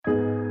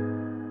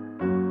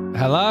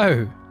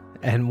Hello,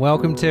 and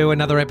welcome to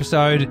another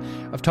episode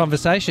of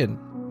Conversation.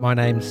 My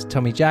name's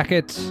Tommy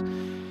Jacket,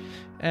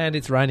 and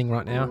it's raining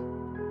right now.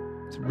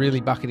 It's really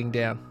bucketing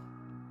down.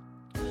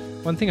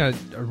 One thing I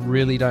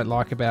really don't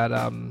like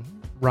about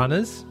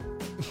runners,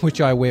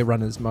 which I wear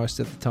runners most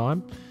of the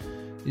time,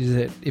 is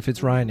that if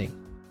it's raining,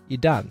 you're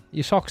done.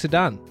 Your socks are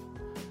done.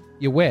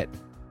 You're wet.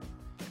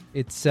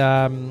 It's,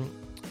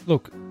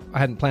 look, I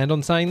hadn't planned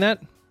on saying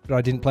that, but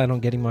I didn't plan on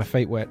getting my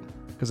feet wet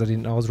because I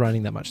didn't know it was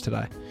raining that much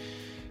today.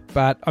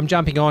 But I'm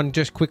jumping on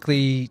just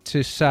quickly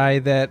to say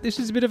that this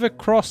is a bit of a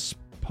cross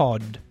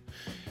pod.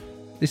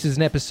 This is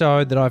an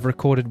episode that I've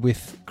recorded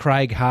with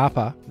Craig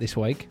Harper this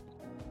week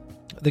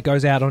that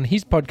goes out on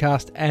his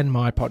podcast and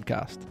my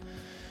podcast.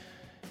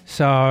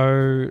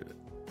 So,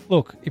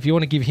 look, if you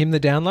want to give him the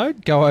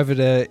download, go over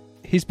to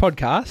his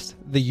podcast,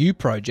 The You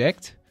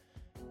Project,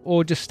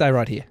 or just stay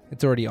right here.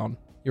 It's already on.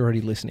 You're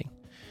already listening.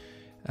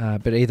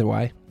 But either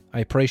way, I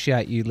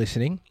appreciate you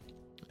listening.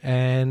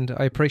 And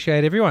I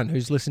appreciate everyone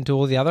who's listened to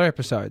all the other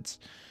episodes.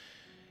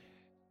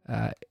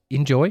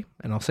 Enjoy,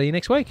 and I'll see you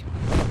next week.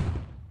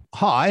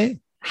 Hi.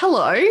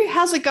 Hello.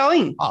 How's it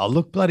going? Oh,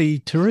 look bloody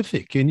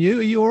terrific. And you?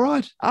 Are you all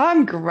right?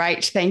 I'm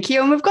great, thank you.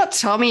 And we've got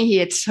Tommy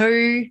here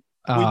too.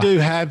 We do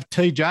have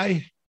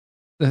TJ.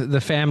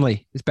 The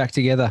family is back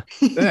together.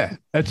 Yeah.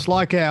 It's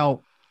like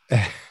our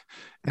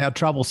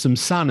troublesome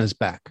son is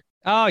back.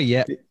 Oh,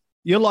 yeah.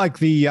 You're like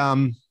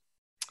the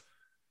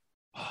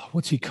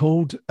what's he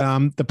called?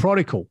 The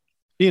prodigal,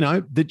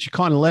 that you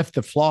kind of left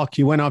the flock.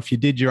 You went off, you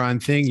did your own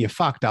thing. You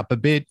fucked up a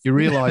bit. You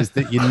realised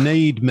that you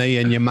need me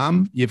and your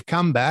mum. You've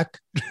come back.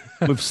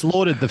 We've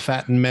slaughtered the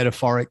fat and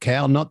metaphoric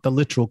cow, not the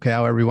literal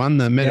cow, everyone,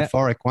 the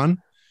metaphoric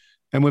one.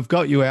 And we've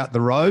got you out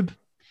the robe,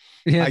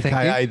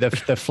 aka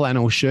the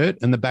flannel shirt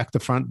and the back to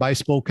front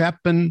baseball cap.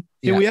 And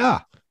here we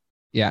are.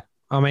 Yeah.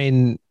 I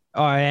mean,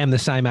 I am the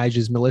same age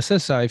as Melissa.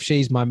 So if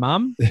she's my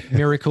mum,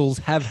 miracles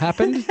have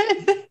happened.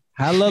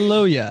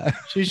 Hallelujah.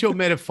 She's your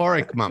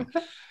metaphoric mum,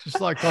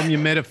 just like I'm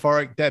your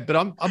metaphoric dad. But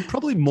I'm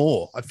probably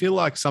more. I feel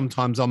like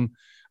sometimes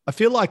I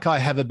feel like I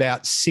have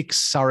about 6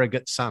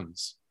 surrogate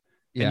sons,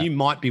 and you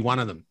might be one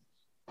of them.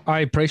 I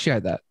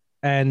appreciate that,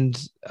 and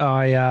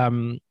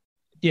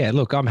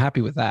look, I'm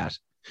happy with that.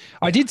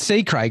 I did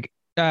see Craig.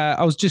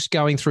 I was just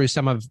going through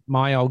some of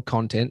my old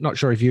content. Not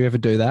sure if you ever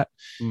do that.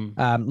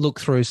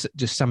 Look through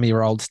just some of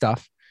your old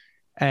stuff,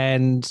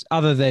 and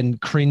other than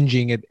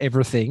cringing at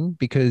everything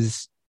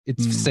because it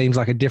seems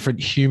like a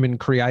different human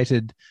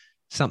created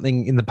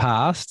something in the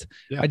past.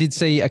 Yeah. I did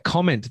see a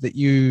comment that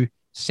you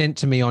sent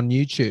to me on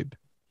YouTube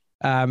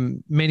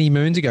many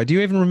moons ago. Do you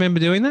even remember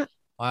doing that?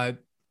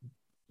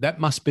 That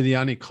must be the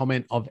only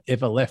comment I've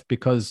ever left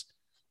because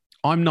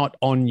I'm not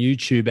on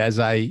YouTube as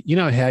how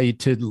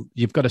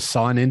you've got to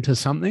sign into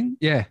something.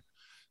 Yeah.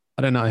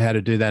 I don't know how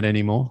to do that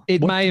anymore.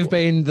 It may have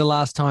been the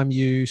last time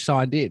you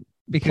signed in.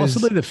 Because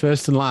possibly the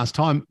first and last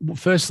time.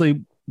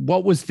 Firstly,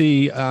 what was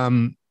the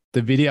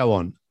video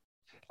on?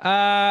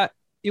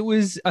 It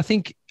was, I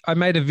think I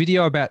made a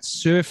video about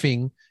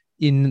surfing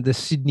in the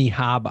Sydney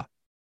Harbour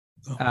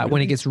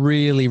when it gets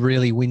really,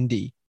 really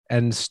windy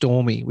and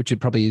stormy, which it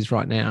probably is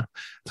right now.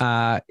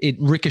 It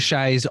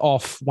ricochets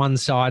off one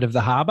side of the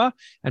harbour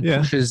and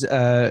pushes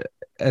a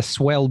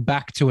swell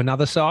back to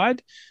another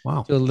side.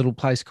 Wow. To a little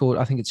place called,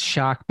 I think it's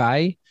Shark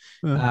Bay.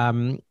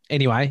 Yeah.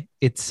 Anyway,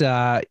 it's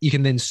you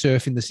can then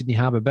surf in the Sydney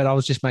Harbour. But I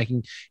was just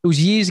it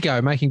was years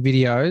ago making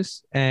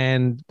videos,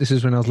 and this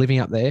is when I was living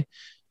up there.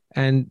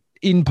 And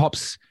in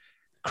pops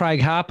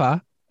Craig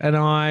Harper, and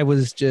I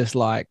was just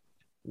like,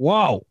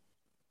 whoa.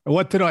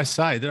 What did I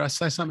say? Did I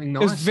say something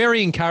nice? It was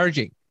very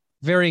encouraging.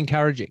 Very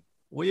encouraging.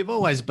 Well, you've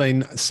always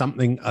been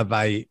something of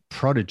a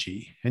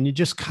prodigy, and you're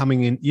just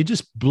coming in, you're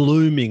just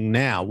blooming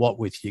now, what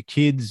with your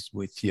kids,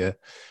 with your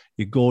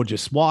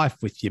gorgeous wife,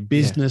 with your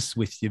business,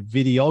 with your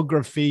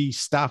videography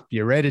stuff,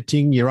 your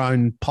editing, your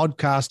own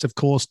podcast, of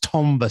course,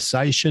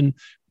 Conversation,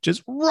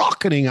 just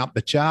rocketing up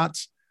the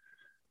charts.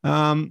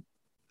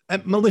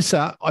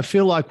 Melissa, I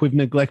feel like we've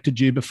neglected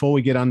you before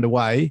we get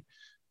underway.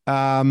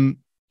 How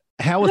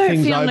are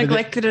things over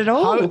neglected at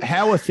all.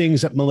 How are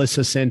things at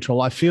Melissa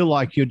Central? I feel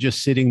like you're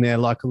just sitting there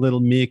like a little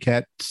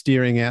meerkat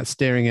staring out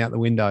the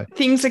window.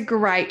 Things are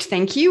great,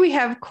 thank you. We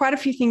have quite a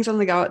few things on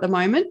the go at the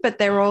moment, but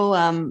they're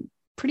all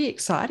pretty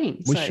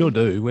exciting. We sure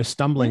do. We're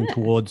stumbling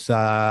towards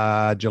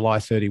July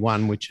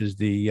 31, which is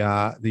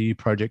the U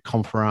Project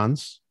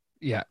Conference.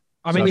 Yeah.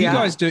 I mean, you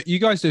guys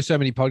do so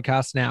many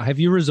podcasts now. Have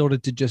you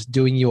resorted to just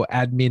doing your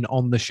admin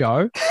on the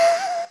show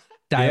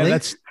daily? Yeah,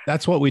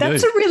 that's what we do.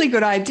 That's a really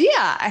good idea,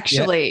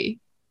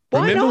 actually. Yeah.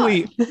 Why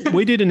Remember not?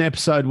 we did an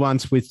episode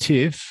once with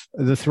Tiff,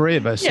 the three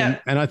of us, and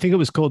I think it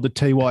was called the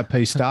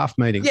TYP staff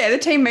meeting. Yeah, the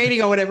team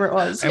meeting or whatever it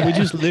was. And we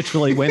just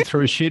literally went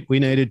through shit we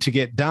needed to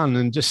get done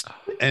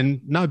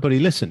and nobody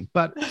listened.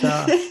 But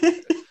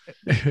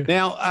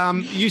now,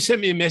 you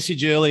sent me a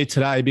message earlier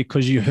today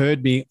because you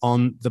heard me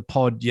on the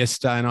pod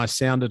yesterday and I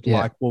sounded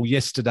like, well,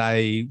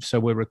 yesterday,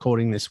 so we're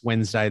recording this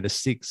Wednesday the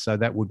 6th, so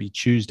that would be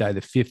Tuesday the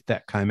 5th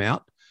that came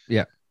out.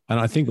 Yeah. And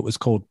I think it was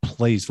called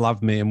Please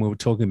Love Me, and we were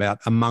talking about,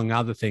 among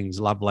other things,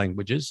 love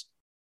languages.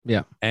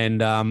 Yeah.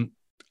 And I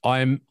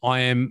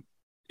am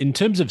in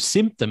terms of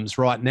symptoms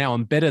right now,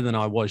 I'm better than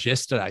I was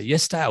yesterday.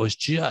 Yesterday I was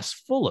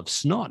just full of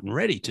snot and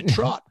ready to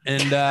trot.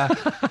 And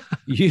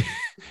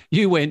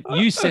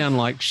you sound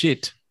like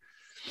shit.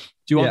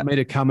 Do you want me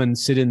to come and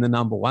sit in the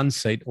number one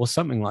seat or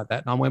something like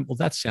that? And I went, well,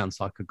 that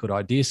sounds like a good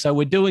idea. So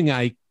we're doing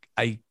I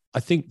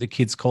think the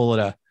kids call it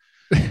a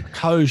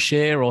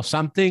co-share or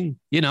something,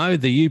 the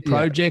U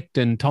Project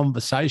and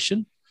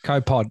Conversation.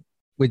 Co-pod,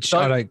 which So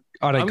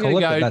I don't call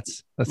it, but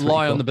that's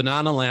lie on the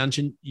banana lounge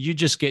and you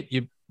just get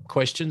your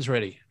questions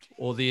ready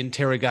or the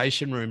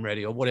interrogation room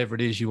ready or whatever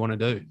it is you want to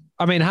do.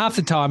 I mean, half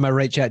the time I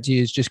reach out to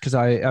you is just because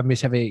I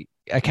miss having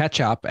a catch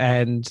up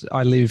and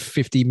I live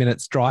 50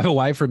 minutes drive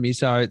away from you.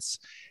 So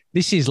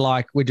this is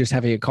like we're just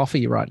having a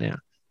coffee right now.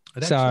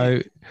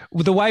 So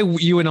the way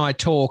you and I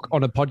talk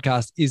on a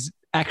podcast is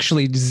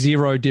actually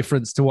zero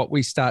difference to what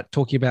we start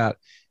talking about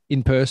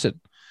in person.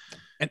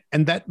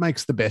 And that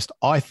makes the best,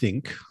 I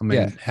think. I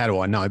mean, how do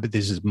I know? But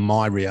this is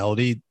my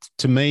reality.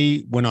 To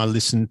me, when I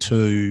listen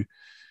to,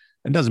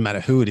 it doesn't matter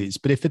who it is,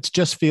 but if it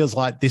just feels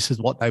like this is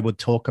what they would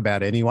talk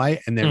about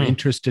anyway, and they're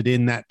interested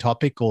in that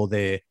topic or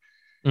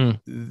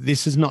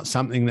this is not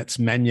something that's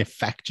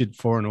manufactured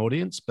for an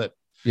audience. But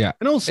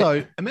and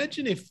also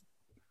imagine if,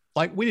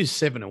 like we do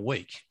 7 a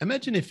week,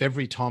 imagine if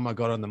every time I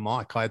got on the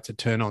mic, I had to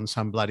turn on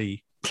some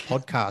bloody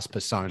podcast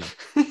persona.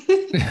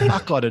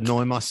 Fuck, I'd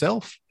annoy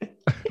myself.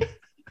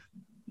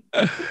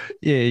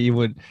 Yeah, you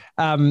would.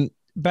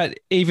 But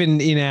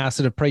even in our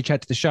sort of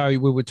pre-chat to the show, we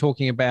were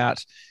talking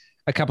about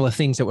a couple of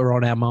things that were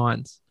on our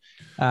minds,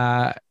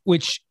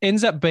 which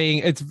ends up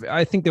being,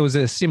 I think there was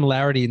a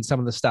similarity in some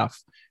of the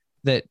stuff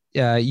that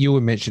you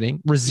were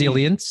mentioning,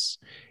 resilience,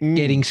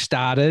 getting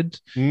started,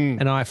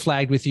 and I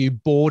flagged with you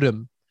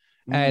boredom.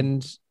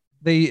 And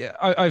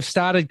I've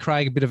started,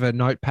 Craig, a bit of a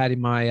notepad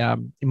in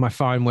my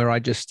phone where I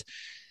just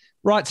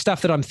write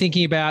stuff that I'm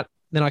thinking about,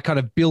 then I kind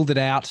of build it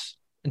out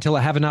until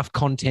I have enough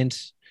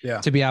content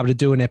to be able to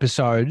do an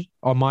episode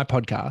on my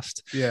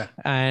podcast. Yeah.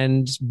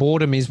 And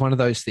boredom is one of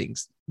those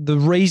things. The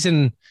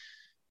reason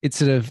it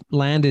sort of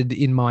landed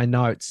in my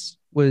notes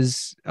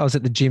was I was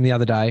at the gym the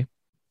other day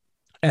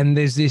and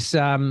there's this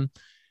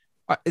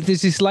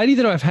lady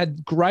that I've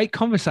had great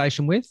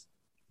conversation with,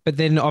 but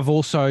then I've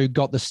also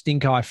got the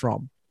stink eye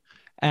from.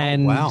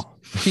 And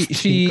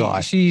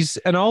she's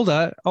an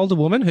older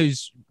woman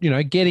who's,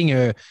 getting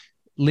her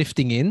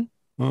lifting in.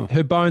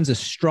 Her bones are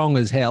strong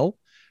as hell.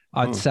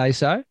 I'd say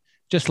so.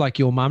 Just like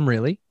your mum,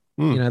 really.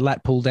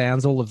 Lat pull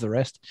downs, all of the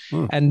rest.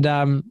 And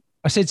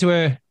I said to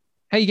her,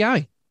 how you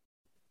going?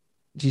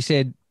 She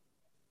said,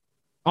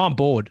 I'm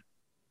bored.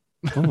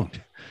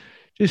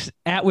 Just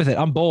out with it.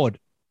 I'm bored.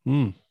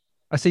 I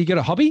said, you got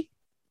a hobby?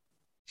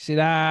 She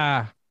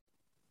said,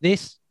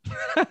 this.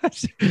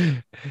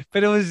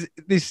 But it was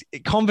this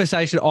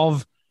conversation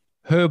of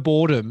her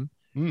boredom.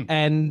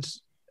 And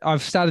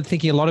I've started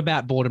thinking a lot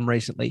about boredom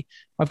recently.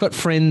 I've got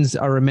friends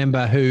I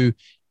remember who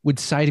would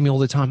say to me all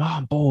the time,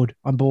 I'm bored.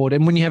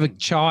 And when you have a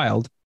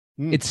child,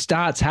 it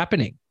starts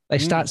happening. They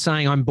start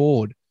saying, I'm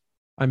bored.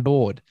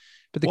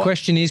 But the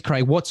question is,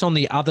 Craig, what's on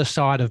the other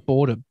side of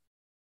boredom?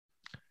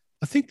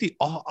 I think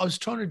I was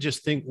trying to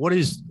just think I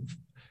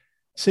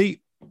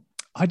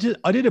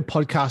did a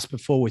podcast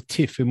before with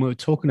Tiff and we were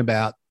talking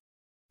about,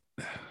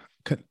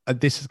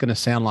 this is going to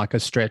sound like a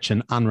stretch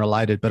and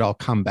unrelated, but I'll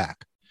come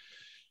back.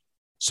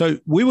 So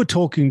we were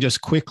talking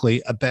just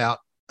quickly about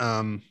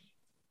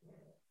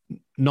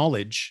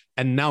knowledge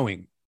and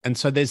knowing. And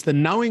so there's the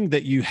knowing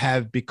that you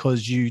have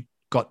because you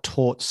got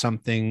taught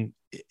something,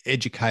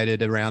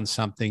 educated around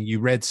something, you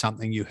read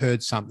something, you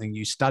heard something,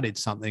 you studied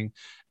something,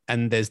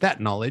 and there's that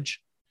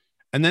knowledge.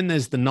 And then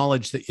there's the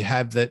knowledge that you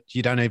have that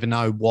you don't even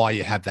know why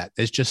you have that.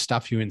 There's just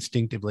stuff you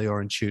instinctively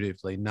or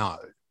intuitively know.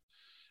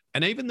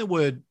 And even the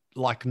word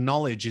like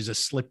knowledge is a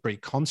slippery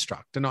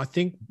construct. And I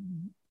think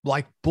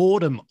like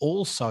boredom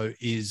also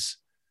is,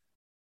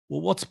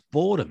 well, what's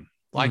boredom?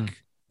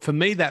 Like for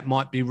me, that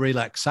might be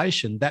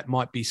relaxation. That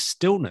might be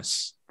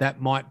stillness.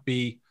 That might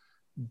be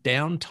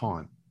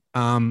downtime.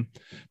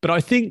 But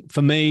I think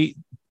for me,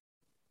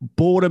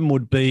 boredom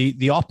would be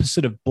the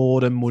opposite of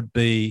boredom would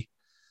be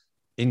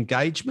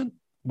engagement,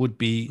 would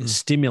be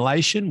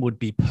stimulation, would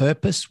be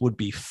purpose, would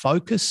be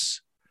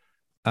focus.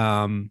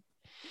 And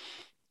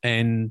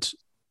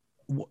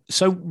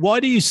so why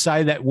do you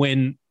say that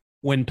when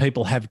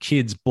people have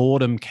kids,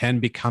 boredom can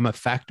become a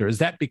factor? Is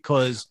that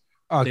because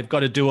they've got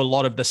to do a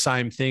lot of the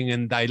same thing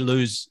and they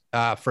lose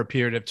for a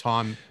period of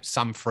time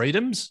some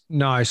freedoms?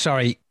 No,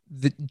 sorry.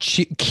 The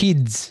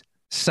kids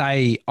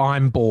say,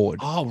 I'm bored.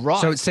 Oh,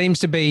 right. So it seems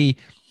to be,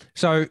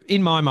 so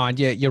in my mind,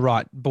 yeah, you're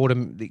right.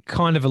 Boredom,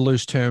 kind of a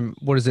loose term.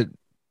 What is it?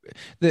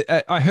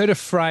 I heard a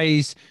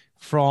phrase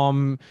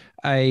from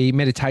a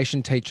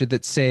meditation teacher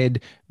that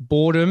said,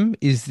 boredom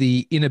is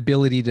the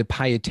inability to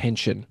pay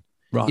attention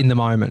in the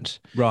moment.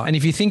 Right. And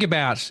if you think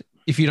about,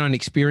 if you don't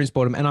experience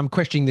boredom, and I'm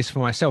questioning this for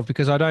myself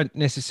because I don't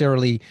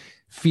necessarily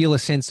feel a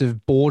sense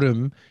of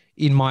boredom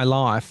in my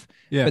life.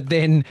 Yeah. But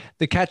then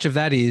the catch of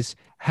that is,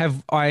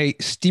 have I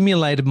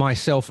stimulated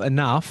myself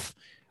enough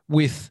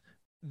with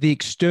the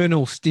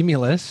external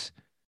stimulus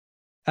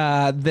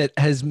that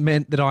has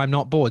meant that I'm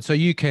not bored. So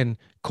you can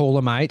call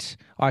a mate.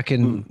 I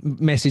can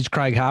message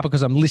Craig Harper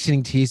because I'm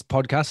listening to his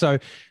podcast. So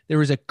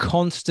there is a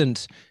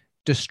constant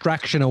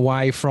distraction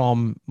away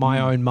from my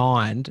own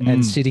mind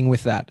and sitting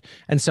with that.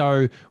 And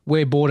so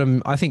where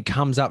boredom, I think,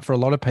 comes up for a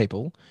lot of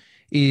people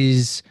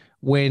is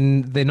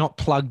when they're not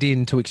plugged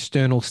into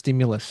external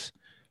stimulus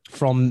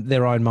from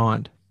their own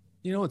mind.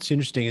 You know what's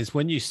interesting is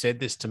when you said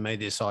this to me,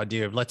 this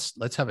idea of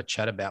let's have a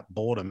chat about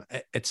boredom.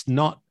 It's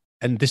not,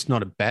 and this is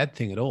not a bad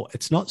thing at all.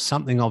 It's not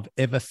something I've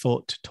ever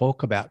thought to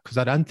talk about because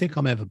I don't think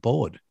I'm ever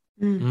bored.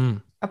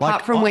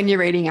 Apart from when you're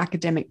reading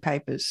academic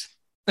papers.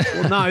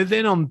 Well, no,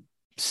 then I'm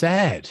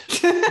sad.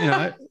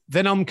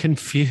 Then I'm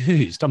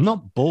confused. I'm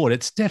not bored.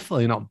 It's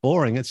definitely not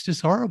boring. It's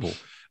just horrible.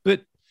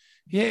 But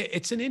yeah,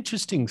 it's an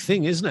interesting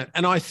thing, isn't it?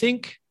 And I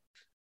think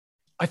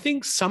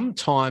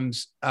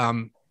sometimes,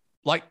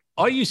 like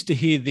I used to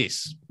hear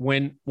this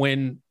when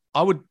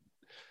I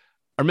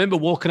remember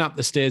walking up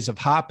the stairs of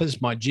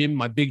Harper's, my gym,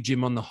 my big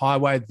gym on the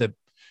highway,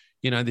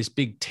 this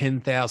big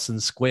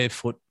 10,000 square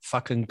foot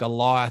fucking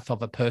Goliath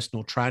of a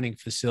personal training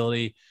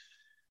facility.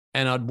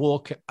 And I'd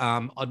walk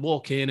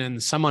in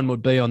and someone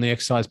would be on the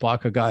exercise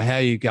bike. I'd go, how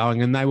are you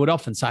going? And they would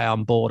often say,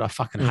 I'm bored. I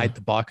fucking hate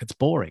the bike. It's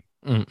boring.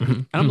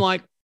 And I'm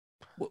like,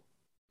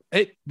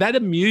 that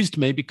amused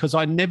me because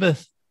I never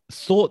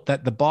thought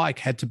that the bike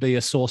had to be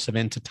a source of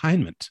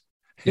entertainment.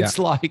 It's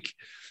like,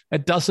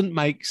 it doesn't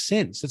make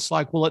sense. It's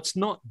like, well, it's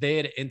not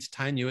there to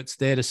entertain you. It's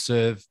there to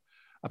serve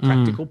a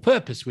practical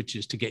purpose, which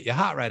is to get your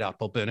heart rate up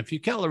or burn a few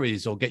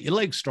calories or get your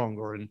legs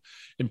stronger and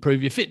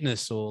improve your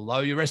fitness or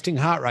lower your resting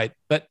heart rate.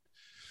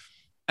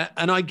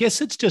 And I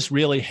guess it's just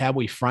really how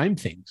we frame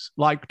things.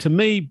 Like to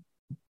me,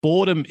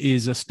 boredom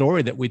is a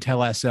story that we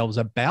tell ourselves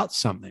about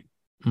something.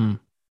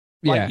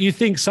 Like you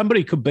think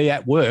somebody could be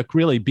at work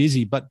really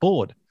busy, but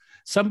bored.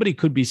 Somebody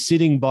could be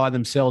sitting by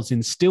themselves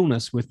in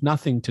stillness with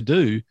nothing to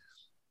do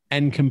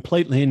and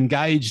completely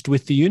engaged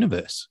with the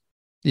universe.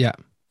 Yeah.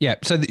 Yeah.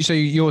 So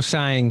you're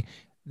saying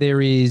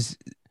there is,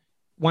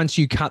 once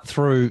you cut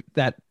through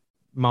that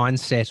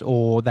mindset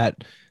or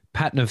that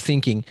pattern of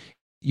thinking,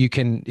 you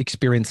can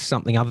experience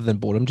something other than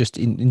boredom, just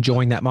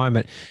enjoying that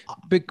moment.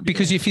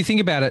 Because if you think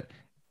about it,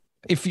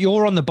 if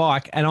you're on the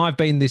bike and I've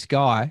been this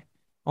guy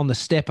on the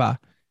stepper,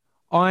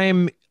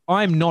 I'm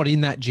not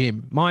in that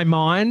gym. My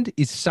mind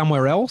is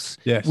somewhere else,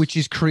 which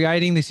is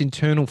creating this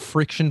internal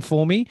friction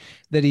for me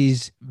that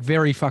is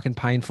very fucking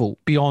painful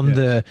beyond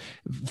the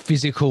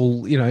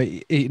physical,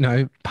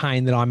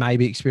 pain that I may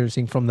be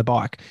experiencing from the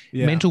bike,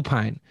 mental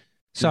pain.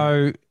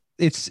 So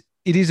it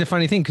is a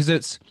funny thing because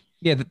it's,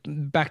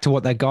 back to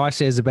what that guy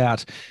says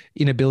about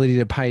inability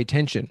to pay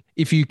attention.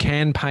 If you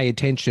can pay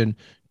attention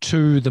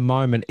to the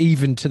moment,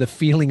 even to the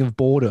feeling of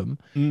boredom,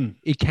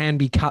 it can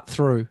be cut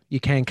through. You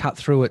can cut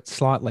through it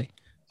slightly.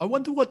 I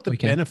wonder what the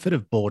benefit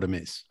of boredom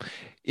is.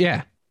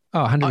 Yeah. Oh,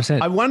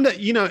 100%. I wonder,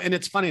 and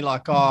it's funny,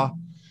 like, I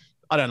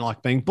don't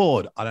like being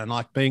bored. I don't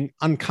like being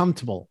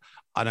uncomfortable.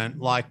 I don't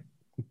like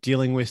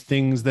dealing with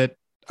things that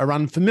are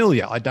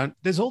unfamiliar.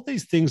 There's all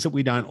these things that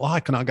we don't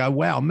like. And I go,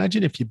 wow,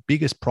 imagine if your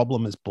biggest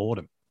problem is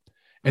boredom.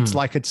 It's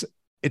like,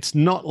 it's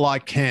not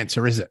like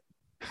cancer, is it?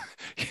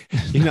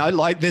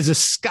 Like there's a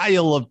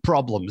scale of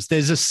problems.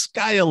 There's a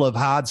scale of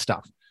hard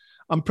stuff.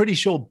 I'm pretty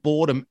sure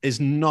boredom is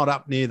not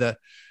up near the,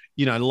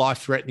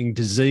 life-threatening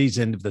disease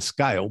end of the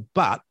scale.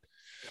 But,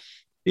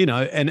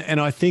 and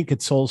I think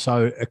it's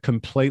also a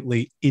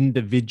completely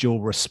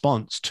individual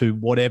response to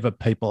whatever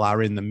people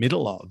are in the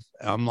middle of.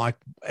 I'm like,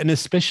 and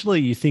especially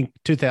you think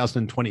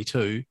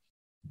 2022,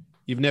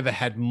 you've never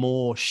had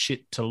more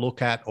shit to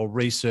look at or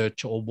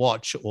research or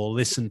watch or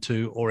listen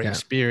to or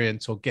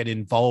experience or get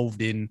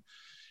involved in.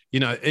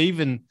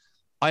 Even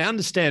I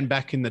understand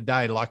back in the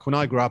day, like when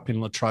I grew up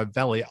in Latrobe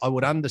Valley, I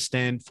would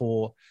understand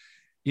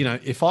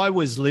if I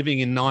was living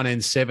in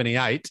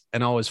 1978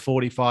 and I was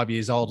 45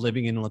 years old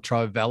living in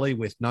Latrobe Valley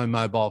with no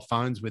mobile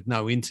phones, with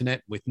no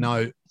internet,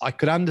 I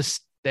could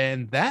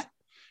understand that.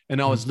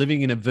 And I was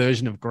living in a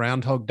version of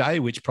Groundhog Day,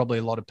 which probably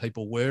a lot of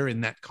people were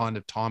in that kind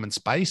of time and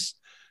space.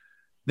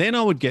 Then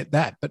I would get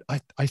that. But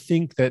I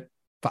think that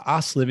for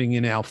us living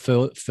in our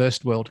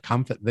first world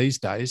comfort these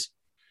days,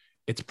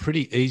 it's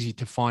pretty easy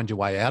to find your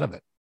way out of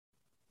it.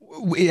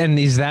 And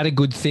is that a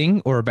good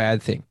thing or a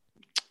bad thing?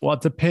 Well,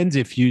 it depends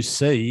if you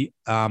see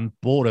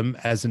boredom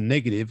as a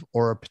negative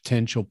or a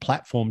potential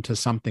platform to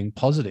something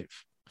positive.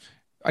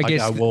 I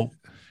guess.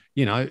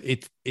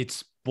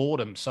 It's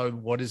boredom. So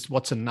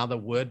what's another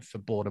word for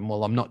boredom?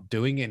 Well, I'm not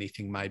doing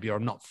anything maybe, or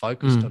I'm not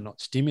focused or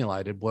not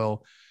stimulated.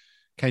 Well,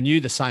 can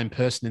you, the same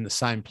person in the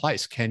same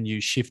place, can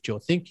you shift your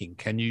thinking?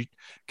 Can you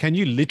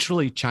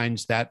literally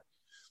change that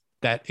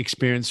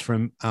experience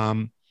from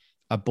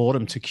a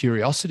boredom to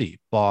curiosity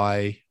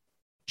by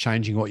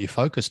changing what you're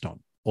focused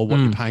on or what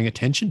you're paying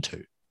attention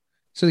to?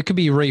 So it could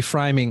be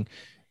reframing,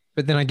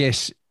 but then I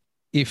guess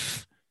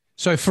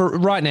for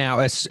right now,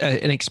 as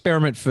an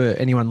experiment for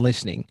anyone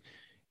listening,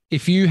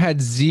 if you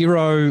had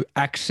zero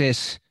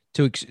access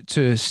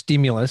to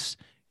stimulus,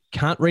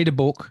 can't read a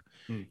book,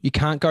 you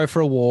can't go for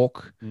a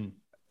walk,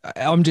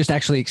 I'm just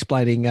actually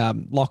explaining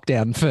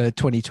lockdown for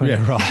 2020.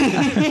 Yeah,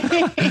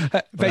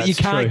 right. But you that's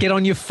can't true. get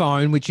on your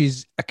phone, which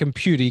is a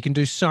computer. You can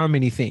do so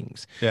many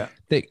things. Yeah.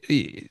 That,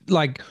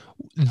 like,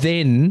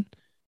 then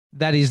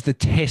that is the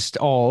test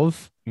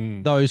of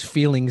Mm. those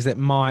feelings that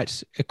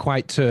might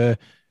equate to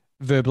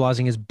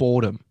verbalizing as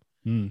boredom.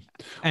 Mm.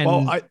 And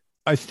Well,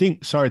 I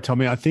think, sorry,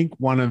 Tommy, I think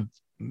one of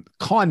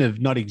kind of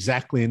not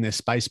exactly in this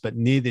space, but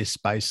near this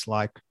space,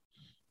 like,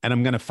 and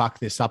I'm going to fuck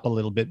this up a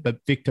little bit, but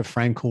Viktor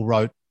Frankl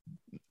wrote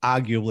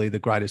arguably the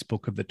greatest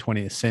book of the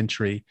 20th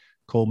century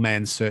called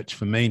Man's Search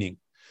for Meaning.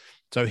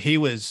 So he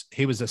was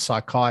a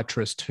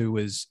psychiatrist who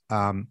was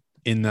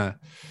in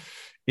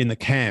the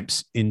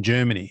camps in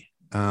Germany.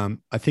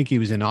 I think he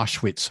was in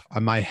Auschwitz. I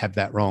may have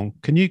that wrong.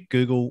 Can you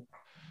Google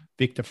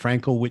Viktor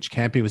Frankl, which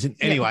camp he was in?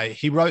 Anyway,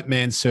 he wrote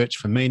Man's Search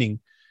for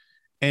Meaning,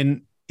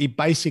 and he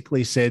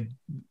basically said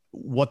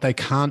what they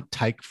can't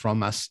take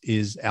from us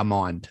is our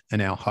mind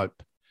and our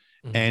hope.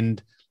 Mm-hmm.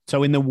 And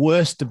so in the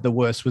worst of the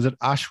worst, was it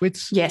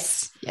Auschwitz?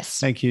 Yes.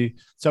 Thank you.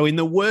 So in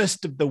the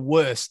worst of the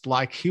worst,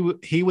 like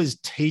he was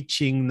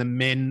teaching the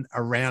men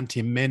around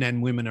him, men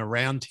and women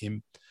around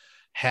him,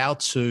 how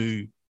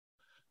to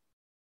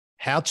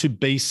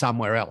be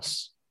somewhere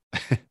else,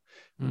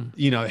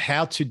 you know,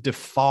 how to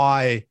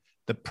defy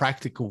the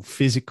practical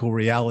physical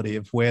reality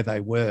of where they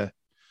were.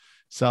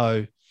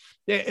 So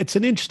yeah, it's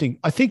an interesting,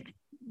 I think,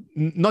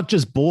 not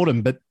just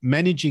boredom, but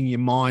managing your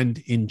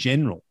mind in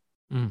general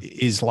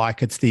is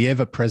like, it's the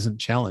ever-present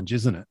challenge,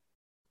 isn't it?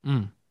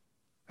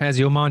 How's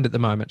your mind at the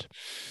moment?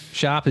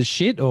 Sharp as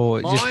shit,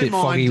 or just a bit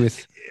foggy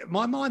with?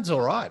 My mind's all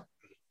right.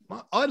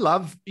 I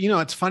love, you know,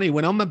 it's funny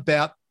when I'm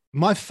about,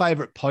 my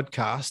favorite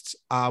podcasts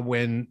are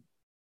when,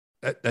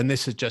 and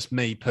this is just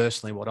me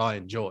personally, what I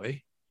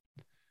enjoy,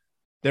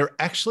 they're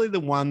actually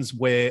the ones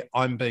where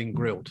I'm being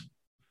grilled.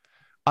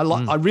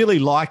 I really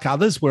like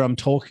others where I'm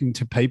talking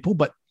to people,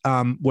 but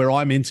where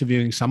I'm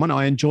interviewing someone,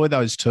 I enjoy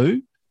those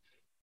too.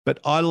 But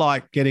I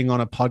like getting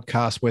on a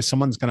podcast where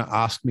someone's going to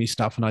ask me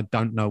stuff and I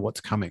don't know what's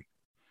coming.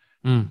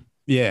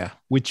 Yeah,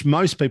 which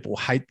most people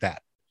hate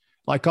that.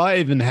 Like, I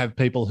even have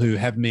people who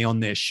have me on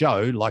their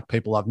show, like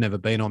people I've never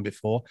been on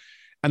before,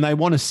 and they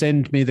want to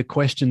send me the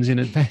questions in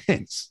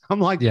advance. I'm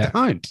like,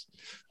 don't.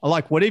 I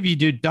like, whatever you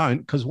do, don't,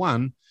 because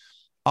one,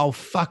 I'll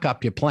fuck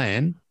up your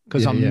plan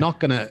because I'm not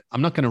gonna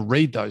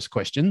read those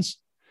questions,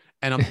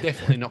 and I'm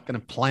definitely not going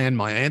to plan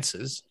my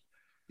answers.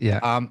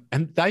 Yeah.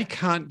 And they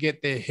can't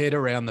get their head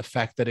around the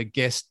fact that a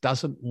guest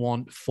doesn't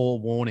want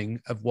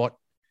forewarning of what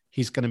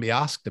he's going to be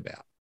asked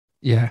about.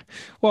 Yeah.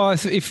 Well,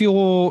 if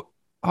you're,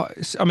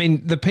 I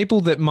mean, the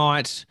people that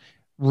might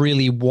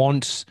really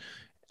want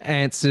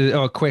answers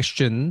or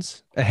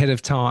questions ahead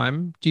of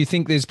time, do you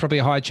think there's probably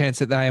a high chance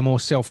that they are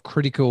more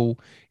self-critical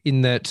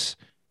in that,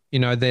 you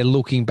know, they're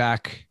looking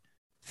back,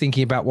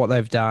 thinking about what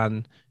they've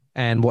done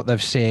and what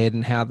they've said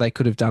and how they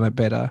could have done it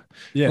better?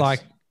 Yes.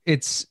 Like,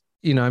 it's,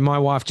 you know, my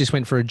wife just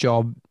went for a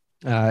job,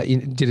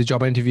 did a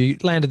job interview,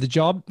 landed the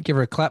job. Give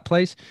her a clap,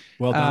 please.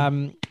 Well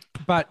done.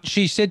 But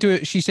she said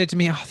to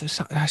me,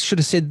 I should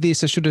have said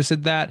this, I should have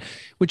said that,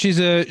 which is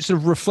a sort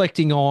of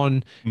reflecting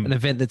on an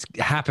event that's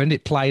happened.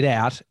 It played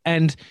out,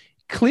 and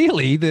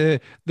clearly the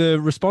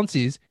response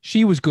is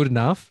she was good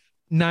enough,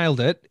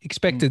 nailed it,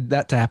 expected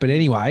that to happen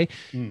anyway.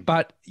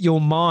 But your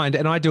mind,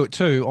 and I do it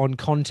too on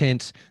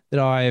content that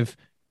I've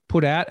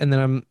put out, and then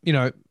I'm, you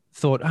know,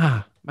 thought,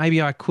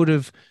 maybe I could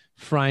have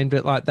framed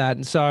it like that.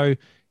 And so,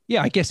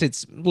 yeah, I guess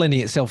it's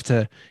lending itself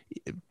to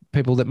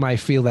people that may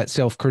feel that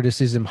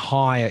self-criticism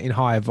in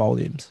higher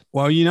volumes.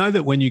 Well, you know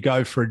that when you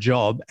go for a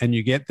job and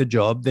you get the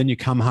job, then you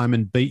come home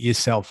and beat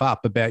yourself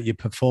up about your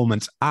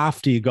performance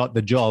after you got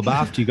the job,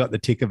 after you got the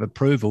tick of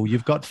approval,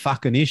 you've got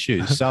fucking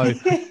issues. So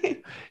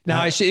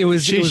no, she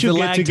should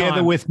get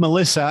together with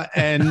Melissa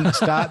and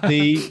start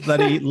the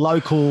bloody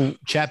local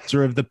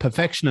chapter of the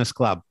Perfectionist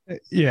Club.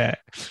 Yeah.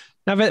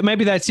 Now,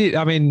 maybe that's it.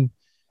 I mean,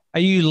 are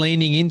you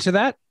leaning into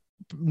that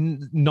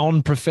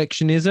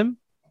non-perfectionism?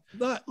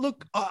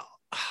 Look,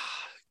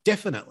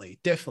 definitely.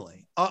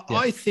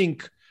 I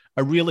think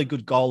a really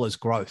good goal is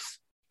growth.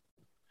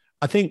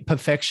 I think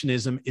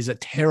perfectionism is a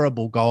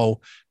terrible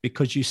goal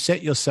because you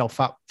set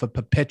yourself up for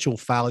perpetual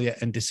failure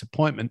and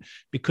disappointment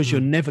because you're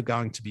never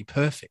going to be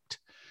perfect.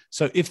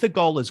 So if the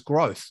goal is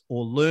growth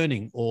or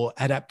learning or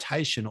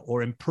adaptation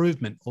or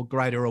improvement or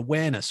greater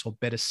awareness or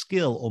better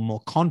skill or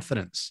more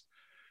confidence,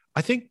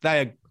 I think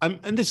they are,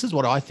 and this is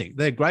what I think,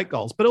 they're great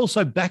goals. But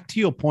also back to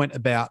your point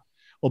about,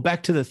 or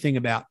back to the thing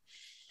about,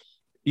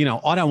 you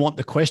know, I don't want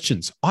the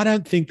questions. I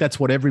don't think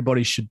that's what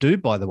everybody should do,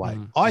 by the way.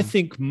 I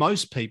think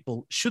most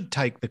people should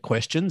take the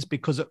questions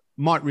because it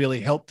might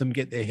really help them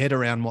get their head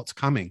around what's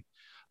coming.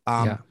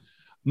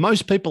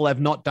 Most people have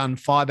not done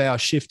 5-hour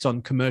shifts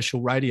on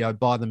commercial radio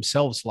by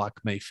themselves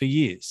like me for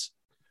years.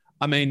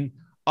 I mean,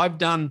 I've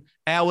done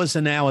hours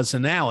and hours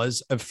and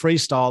hours of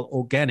freestyle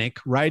organic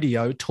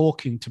radio,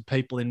 talking to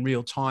people in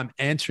real time,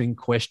 answering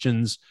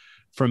questions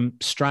from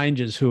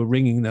strangers who are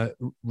ringing the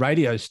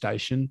radio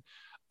station.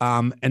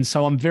 And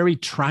so I'm very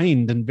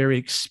trained and very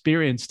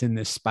experienced in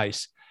this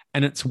space.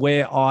 And it's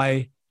where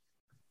I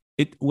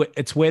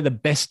it's where the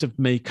best of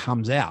me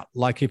comes out.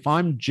 Like if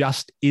I'm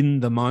just in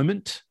the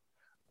moment,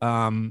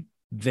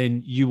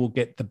 then you will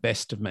get the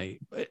best of me.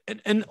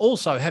 And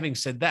also, having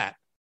said that,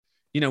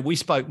 we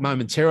spoke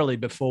momentarily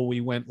before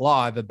we went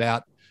live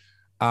about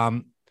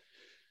I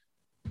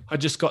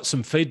just got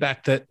some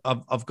feedback that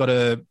I've got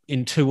to,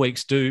 in 2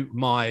 weeks, do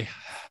my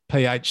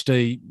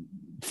PhD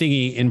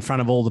thingy in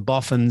front of all the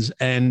boffins.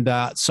 And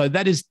so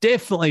that is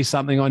definitely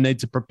something I need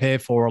to prepare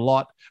for a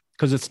lot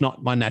because it's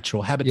not my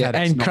natural habitat.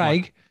 Yeah, and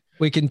Craig,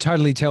 we can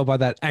totally tell by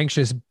that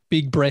anxious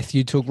big breath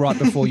you took right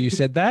before you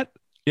said that.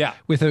 Yeah.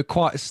 With a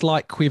quite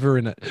slight quiver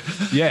in it.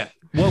 Yeah.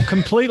 Well,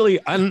 completely.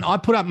 And I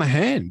put up my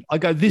hand. I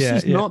go, this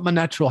is not my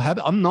natural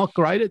habit. I'm not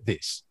great at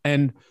this.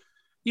 And,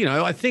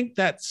 I think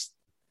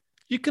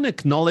you can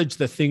acknowledge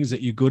the things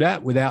that you're good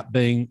at without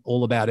being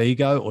all about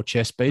ego or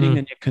chest beating.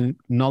 And you can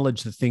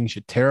acknowledge the things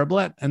you're terrible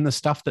at and the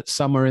stuff that's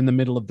somewhere in the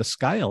middle of the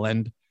scale.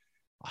 And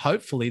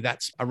hopefully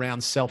that's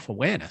around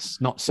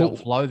self-awareness, not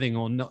self-loathing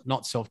or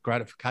not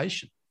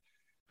self-gratification.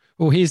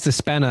 Well, here's the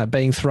spanner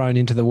being thrown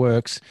into the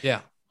works.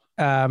 Yeah.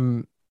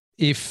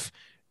 If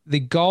the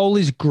goal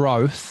is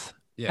growth,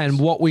 and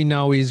what we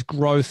know is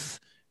growth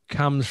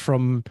comes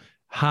from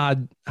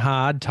hard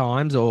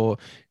times or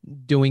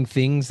doing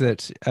things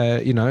that,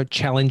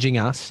 challenging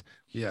us.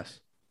 Yes.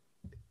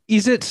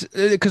 Is it,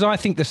 because I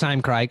think the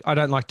same, Craig, I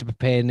don't like to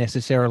prepare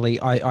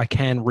necessarily. I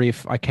can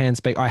riff, I can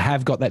speak. I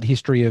have got that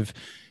history of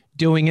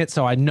doing it.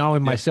 So I know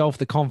in myself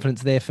the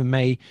confidence there for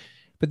me.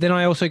 But then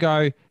I also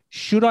go,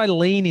 should I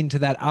lean into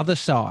that other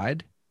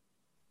side,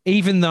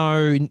 even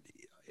though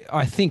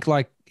I think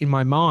like in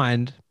my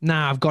mind,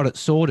 I've got it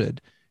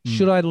sorted.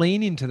 Should I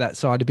lean into that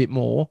side a bit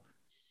more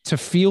to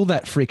feel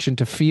that friction,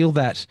 to feel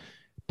that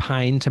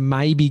pain, to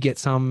maybe get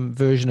some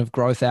version of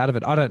growth out of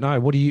it? I don't know.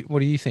 What do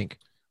you think?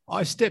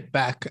 I step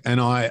back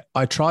and I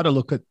try to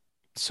look at,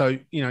 so,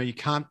 you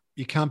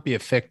can't be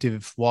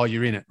effective while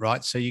you're in it,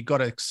 right? So you got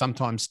to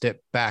sometimes step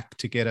back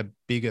to get a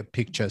bigger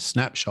picture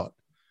snapshot.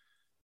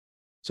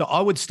 So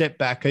I would step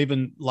back,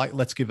 even like,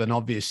 let's give an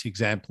obvious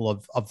example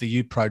of the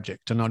U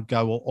project. And I'd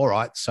go, well, all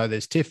right, so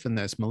there's Tiff and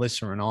there's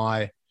Melissa and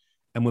I,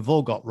 and we've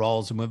all got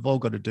roles and we've all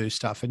got to do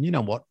stuff. And you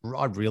know what?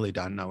 I really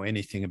don't know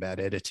anything about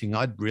editing.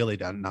 I really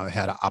don't know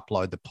how to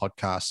upload the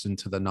podcast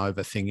into the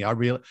Nova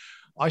thingy.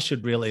 I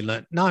should really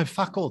learn. No,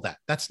 fuck all that.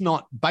 That's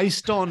not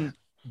based on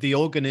the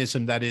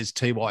organism that is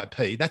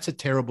TYP. That's a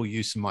terrible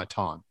use of my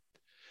time.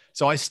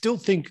 So I still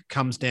think it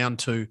comes down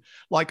to,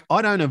 like,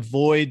 I don't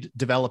avoid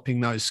developing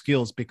those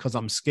skills because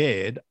I'm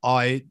scared.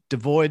 I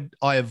avoid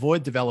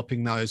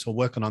developing those or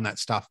working on that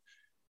stuff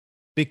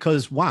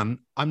because, one,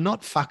 I'm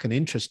not fucking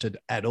interested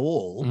at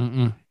all.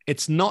 Mm-mm.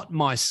 It's not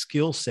my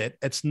skill set.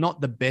 It's not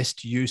the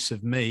best use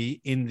of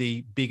me in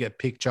the bigger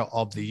picture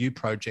of the U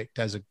project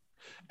as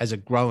a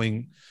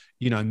growing,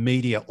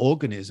 media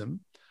organism.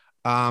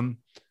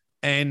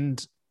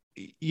 And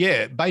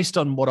yeah, based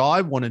on what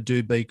I want to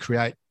do,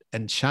 create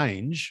and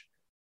change,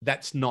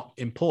 that's not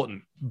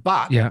important.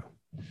 But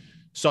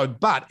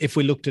if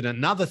we looked at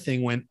another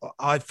thing, when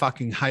I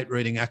fucking hate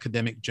reading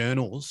academic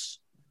journals,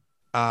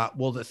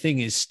 well, the thing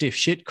is stiff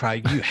shit,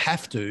 Craig, you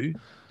have to.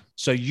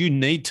 So you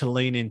need to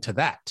lean into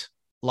that.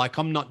 Like,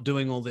 I'm not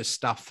doing all this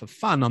stuff for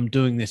fun. I'm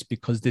doing this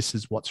because this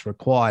is what's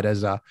required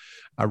as a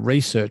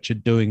researcher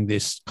doing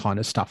this kind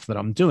of stuff that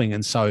I'm doing.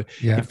 And so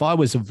if I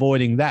was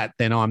avoiding that,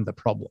 then I'm the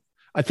problem.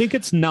 I think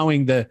it's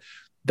knowing the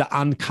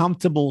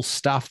uncomfortable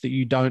stuff that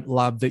you don't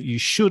love that you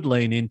should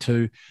lean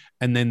into,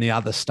 and then the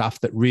other stuff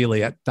that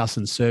really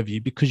doesn't serve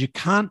you, because you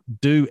can't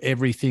do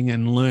everything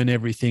and learn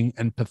everything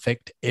and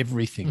perfect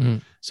everything. Mm-hmm.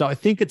 So I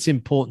think it's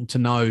important to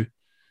know,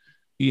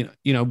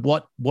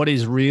 what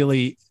is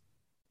really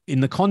in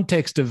the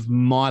context of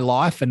my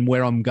life and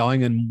where I'm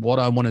going and what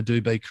I want to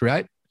do,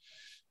 create.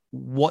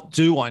 What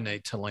do I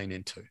need to lean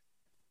into?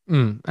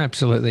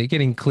 Absolutely.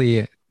 Getting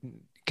clear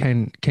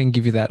can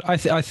give you that.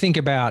 I think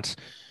about,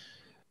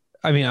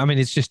 I mean,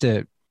 it's just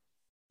a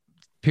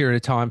period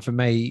of time for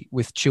me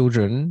with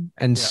children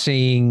and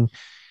seeing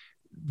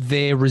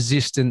their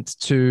resistance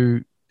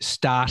to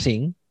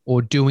starting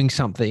or doing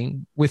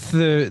something with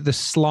the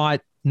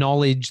slight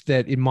knowledge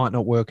that it might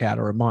not work out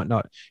or it might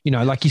not,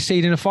 like you see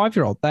it in a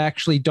 5-year-old. They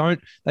actually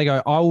they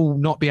go, I will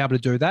not be able to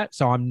do that,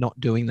 so I'm not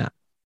doing that.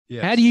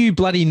 Yes. How do you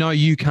bloody know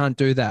you can't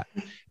do that?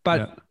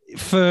 But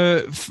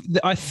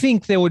I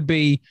think there would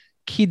be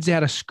kids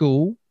out of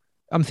school.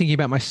 I'm thinking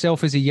about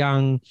myself as a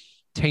young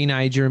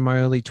teenager in my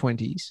early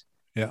 20s.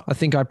 Yeah. I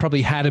think I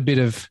probably had a bit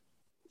of,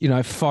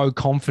 faux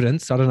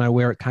confidence. I don't know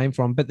where it came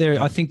from, but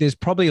I think there's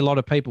probably a lot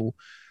of people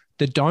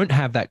that don't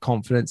have that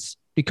confidence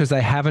because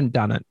they haven't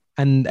done it.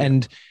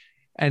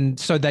 And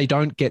so they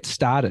don't get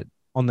started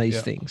on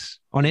these things,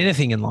 on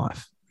anything in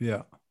life.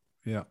 Yeah.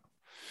 Yeah.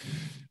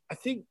 I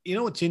think,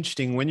 what's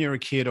interesting when you're a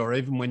kid or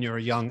even when you're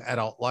a young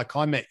adult, like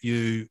I met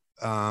you,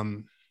 I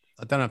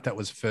don't know if that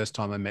was the first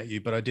time I met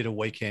you, but I did a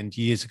weekend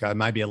years ago,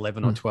 maybe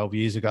 11 or 12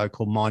 years ago,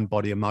 called Mind,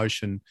 Body,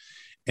 Emotion,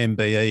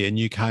 MBE. And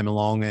you came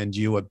along and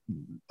you were,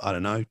 I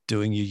don't know,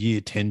 doing your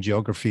year 10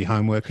 geography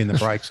homework in the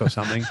breaks or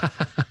something.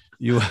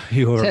 You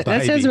were a baby.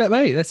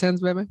 That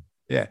sounds about me.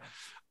 Yeah.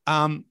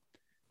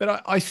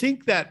 But I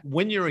think that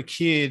when you're a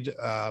kid,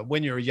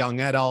 when you're a young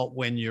adult,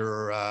 when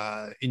you're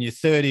in your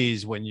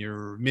 30s, when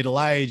you're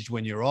middle-aged,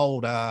 when you're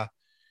older,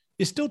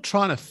 you're still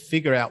trying to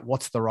figure out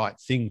what's the right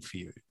thing for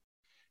you.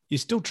 You're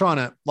still trying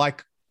to,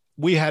 like,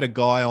 we had a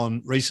guy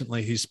on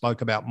recently who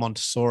spoke about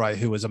Montessori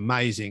who was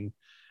amazing.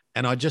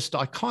 And I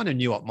kind of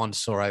knew what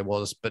Montessori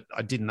was, but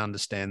I didn't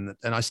understand that.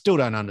 And I still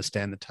don't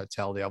understand the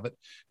totality of it.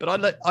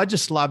 But I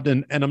just loved,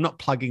 and I'm not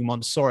plugging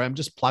Montessori.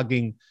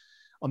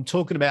 I'm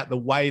talking about the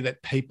way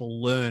that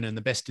people learn and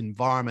the best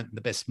environment and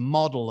the best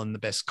model and the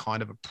best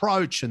kind of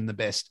approach and the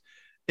best,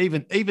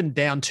 even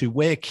down to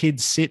where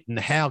kids sit and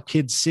how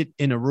kids sit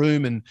in a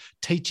room and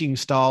teaching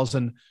styles.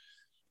 And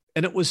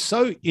it was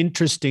so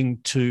interesting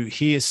to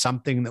hear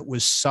something that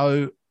was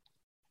so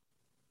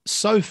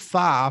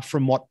far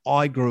from what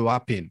I grew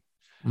up in.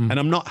 And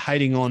I'm not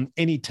hating on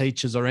any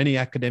teachers or any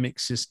academic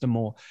system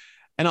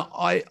and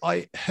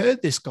I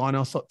heard this guy and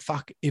I thought,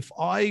 fuck, if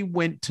I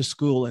went to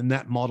school in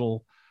that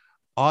model,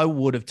 I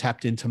would have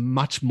tapped into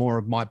much more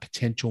of my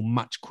potential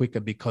much quicker,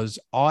 because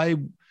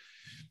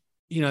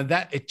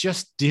that it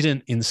just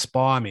didn't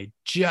inspire me,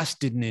 just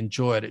didn't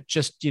enjoy it. It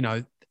just,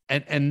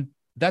 and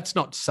that's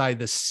not to say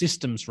the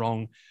system's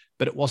wrong,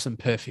 but it wasn't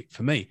perfect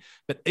for me.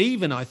 But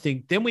even I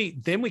think then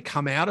we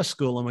come out of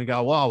school and we go,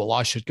 oh, well,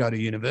 I should go to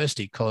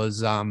university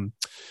because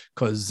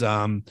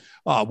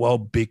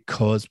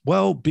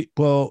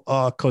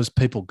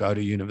people go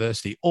to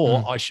university,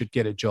 or I should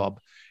get a job.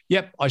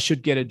 Yep, I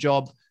should get a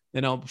job.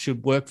 Then I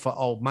should work for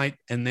old mate,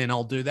 and then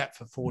I'll do that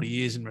for 40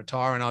 years and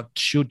retire. And I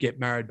should get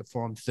married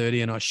before I'm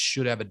 30, and I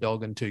should have a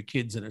dog and 2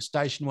 kids and a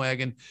station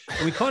wagon.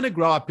 And we kind of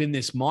grow up in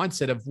this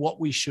mindset of what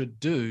we should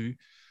do,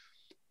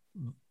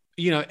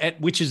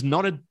 which is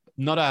not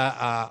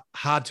a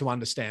hard to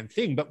understand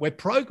thing, but we're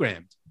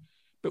programmed.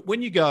 But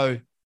when you go,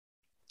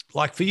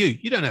 like for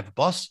you don't have a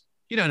boss,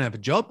 you don't have a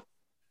job,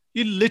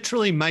 you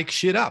literally make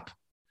shit up.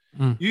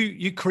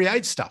 You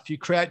create stuff, you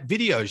create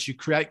videos, you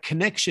create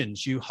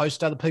connections, you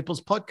host other people's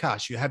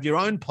podcasts, you have your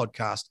own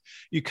podcast,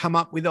 you come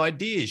up with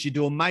ideas, you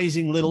do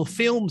amazing little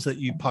films that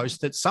you post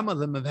that some of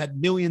them have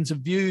had millions of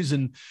views,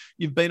 and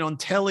you've been on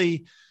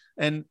telly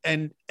and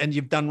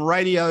you've done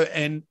radio,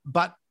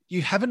 but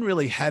you haven't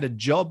really had a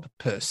job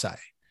per se.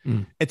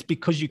 It's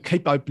because you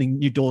keep opening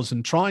new doors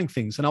and trying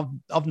things. And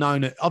I've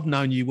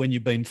known you when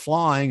you've been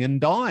flying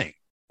and dying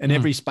and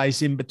every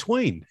space in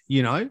between,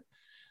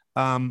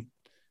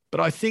 But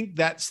I think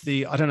that's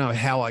I don't know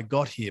how I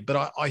got here,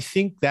 but I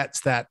think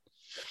that's that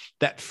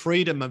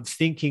freedom of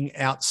thinking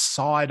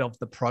outside of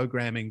the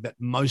programming that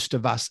most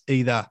of us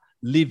either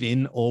live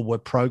in or were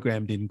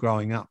programmed in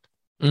growing up.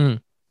 And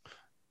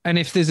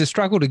if there's a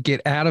struggle to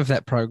get out of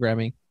that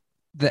programming,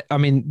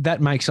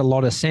 that makes a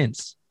lot of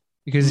sense,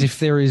 because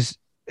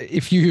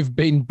if you've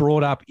been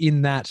brought up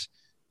in that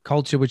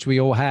culture, which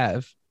we all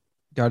have,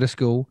 go to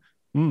school,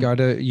 go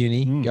to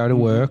uni, go to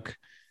work,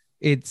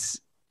 it's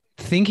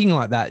thinking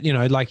like that,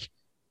 like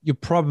you're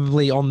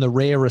probably on the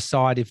rarer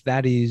side if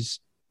that is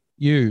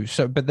you.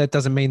 So, but that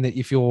doesn't mean that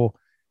if you're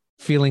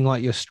feeling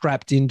like you're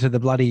strapped into the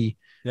bloody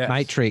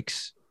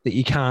matrix that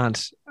you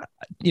can't,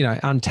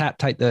 untap,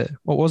 take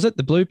what was it?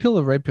 The blue pill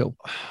or red pill?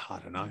 I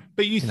don't know.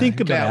 But you think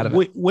about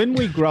when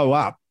we grow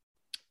up,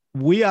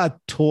 we are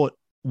taught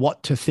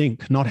what to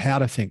think, not how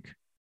to think.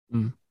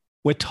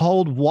 We're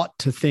told what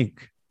to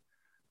think,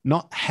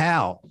 not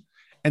how.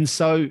 And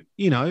so,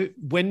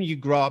 when you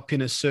grow up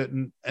in a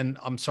certain, and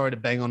I'm sorry to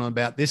bang on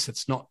about this,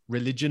 it's not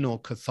religion or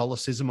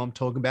Catholicism I'm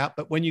talking about,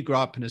 but when you grow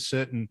up in a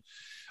certain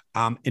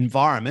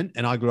environment,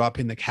 and I grew up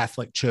in the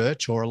Catholic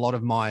Church, or a lot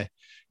of my,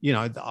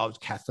 I was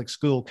Catholic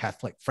school,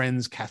 Catholic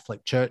friends,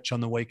 Catholic church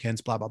on the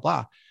weekends, blah, blah,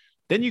 blah.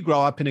 Then you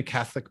grow up in a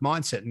Catholic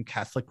mindset and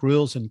Catholic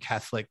rules and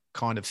Catholic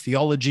kind of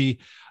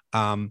theology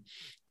and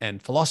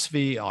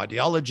philosophy,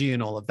 ideology,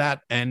 and all of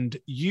that. And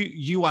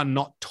you are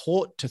not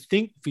taught to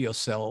think for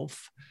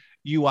yourself.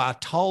 You are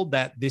told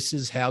that this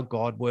is how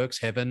God works: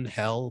 heaven,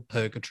 hell,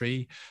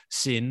 purgatory,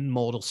 sin,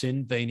 mortal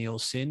sin, venial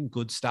sin,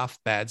 good stuff,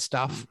 bad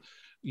stuff,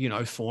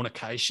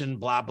 fornication,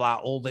 blah,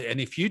 blah, and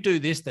if you do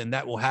this, then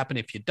that will happen.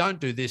 If you don't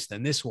do this,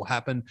 then this will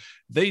happen.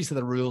 These are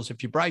the rules.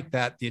 If you break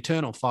that, the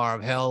eternal fire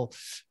of hell,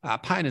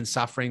 pain and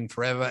suffering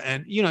forever.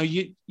 And,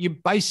 you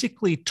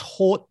basically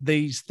taught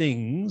these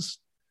things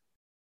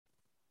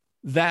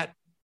that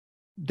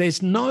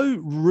there's no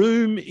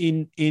room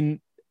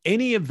in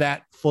any of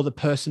that for the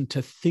person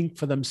to think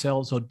for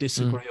themselves or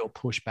disagree or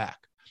push back.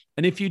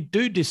 And if you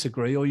do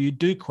disagree or you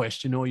do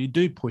question or you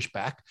do push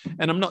back,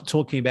 and I'm not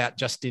talking about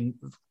just in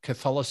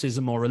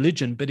Catholicism or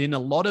religion, but in a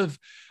lot of,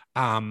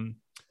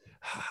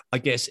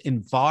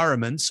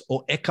 environments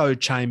or echo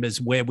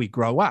chambers where we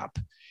grow up,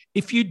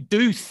 if you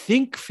do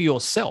think for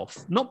yourself,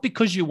 not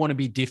because you want to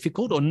be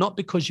difficult or not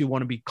because you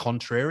want to be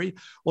contrary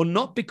or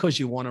not because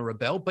you want to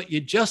rebel, but you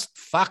just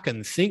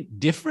fucking think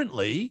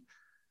differently,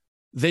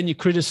 then you're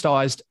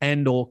criticized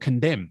and or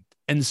condemned.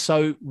 And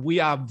so we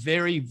are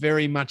very,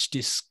 very much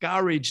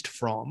discouraged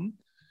from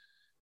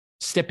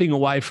stepping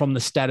away from the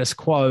status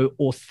quo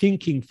or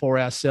thinking for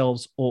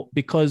ourselves, or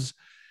because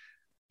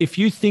if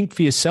you think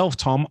for yourself,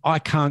 Tom, I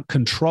can't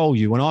control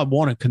you and I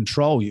want to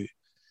control you.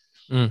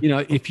 You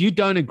know, if you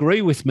don't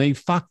agree with me,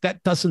 fuck,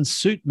 that doesn't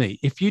suit me.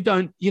 If you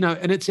don't, you know,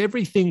 and it's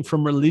everything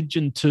from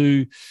religion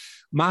to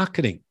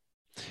marketing.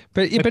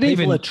 But people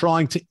even are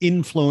trying to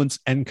influence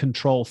and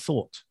control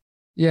thought.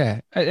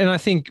 Yeah. And I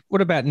think,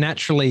 what about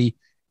naturally,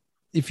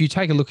 if you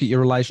take a look at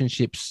your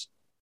relationships,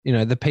 you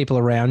know, the people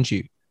around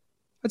you,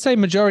 I'd say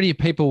majority of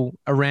people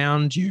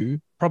around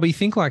you probably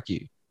think like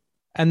you.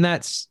 And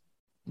that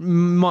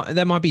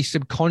might be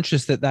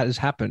subconscious that has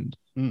happened.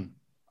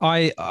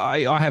 I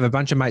have a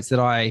bunch of mates that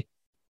I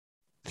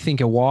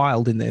think are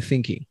wild in their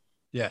thinking.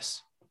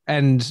 Yes.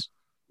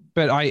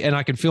 But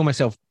I can feel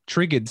myself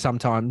triggered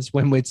sometimes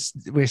when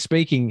we're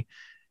speaking,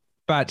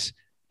 but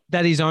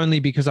that is only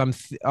because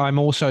I'm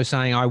also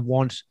saying I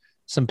want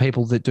some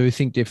people that do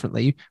think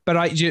differently.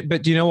 But do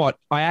you know what?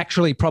 I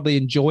actually probably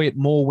enjoy it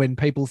more when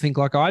people think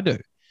like I do.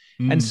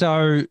 And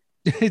so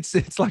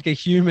it's like a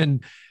human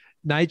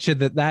nature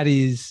that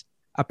is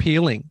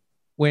appealing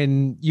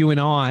when you and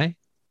I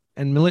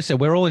and Melissa,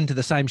 we're all into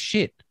the same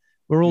shit.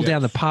 We're all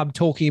down the pub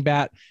talking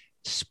about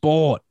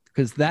sport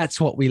because that's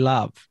what we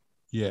love.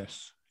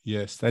 Yes.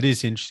 Yes. That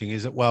is interesting.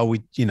 Is it? Well, we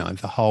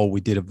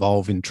did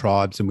evolve in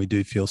tribes and we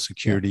do feel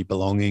security,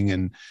 belonging.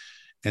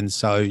 And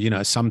so, you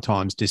know,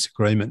 sometimes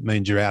disagreement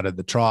means you're out of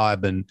the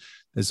tribe, and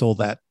there's all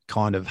that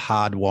kind of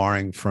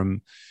hardwiring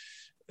from,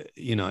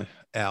 you know,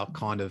 our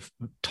kind of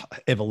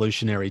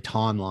evolutionary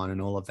timeline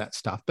and all of that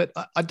stuff. But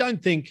I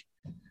don't think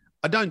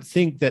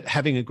that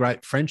having a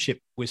great friendship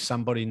with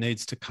somebody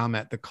needs to come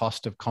at the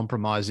cost of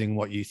compromising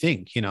what you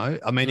think, you know.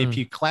 I mean, if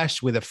you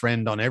clash with a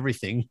friend on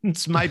everything,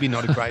 it's maybe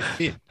not a great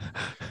fit.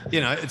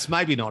 You know, it's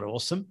maybe not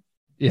awesome.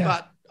 Yeah.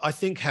 But I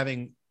think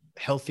having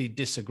healthy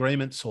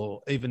disagreements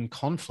or even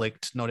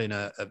conflict, not in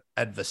a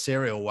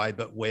adversarial way,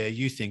 but where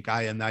you think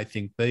A and they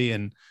think B.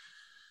 And,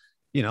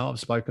 you know, I've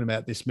spoken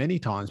about this many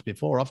times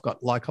before. I've got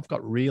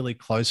really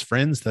close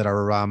friends that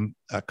are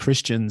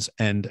Christians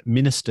and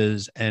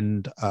ministers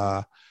and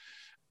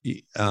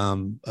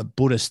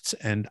Buddhists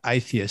and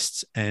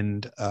atheists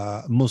and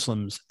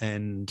Muslims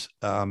and,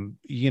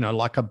 you know,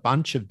 like a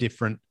bunch of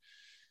different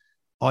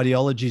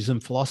ideologies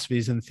and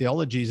philosophies and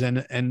theologies.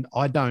 And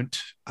I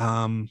don't,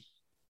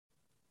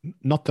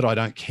 not that I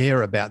don't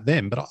care about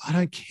them, but I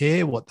don't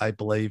care what they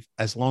believe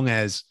as long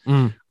as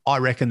I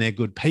reckon they're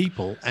good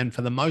people. And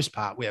for the most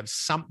part, we have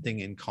something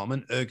in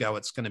common. Ergo,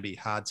 it's going to be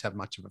hard to have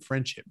much of a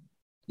friendship.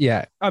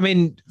 Yeah. I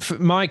mean,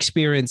 my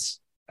experience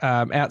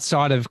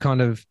outside of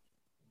kind of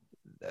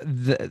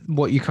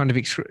what you kind of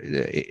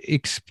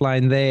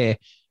explained there,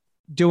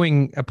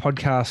 doing a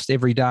podcast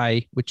every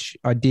day, which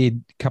I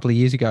did a couple of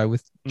years ago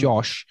with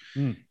Josh,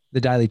 the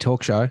Daily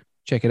Talk Show.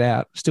 Check it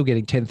out. Still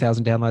getting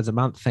 10,000 downloads a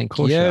month. Thank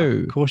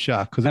you. Of course you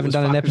are. Because haven't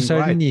done an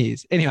episode in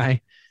years.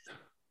 Anyway,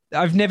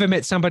 I've never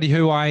met somebody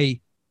who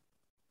I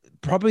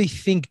probably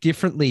think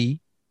differently,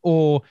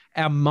 or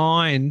our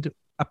mind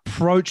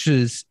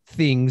approaches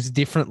things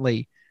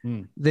differently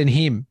than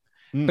him.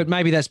 But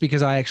maybe that's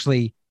because I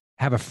actually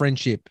have a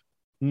friendship,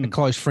 a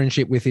close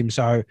friendship with him.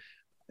 So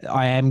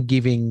I am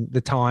giving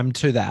the time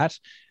to that.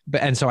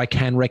 And so I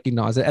can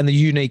recognize it. And the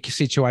unique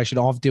situation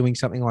of doing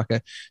something like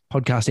a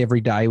podcast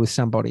every day with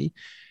somebody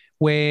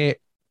where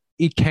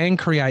it can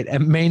create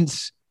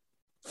immense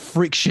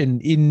friction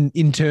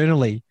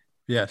internally.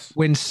 Yes.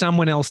 When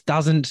someone else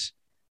doesn't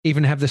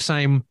even have the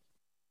same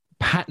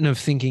pattern of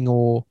thinking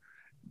or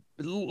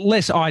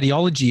less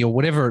ideology or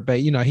whatever it be.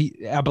 You know,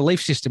 our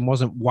belief system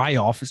wasn't way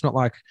off. It's not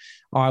like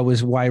I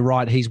was way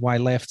right, he's way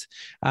left.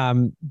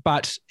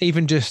 But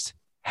even just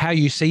how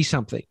you see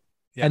something.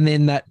 Yeah. And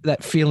then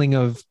that feeling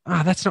of,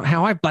 that's not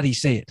how I bloody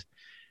see it.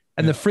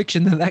 And the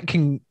friction that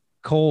can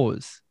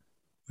cause.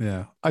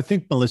 Yeah. I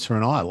think Melissa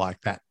and I are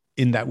like that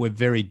in that we're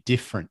very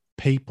different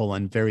people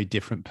and very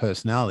different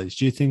personalities.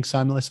 Do you think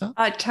so, Melissa?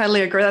 I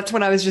totally agree. That's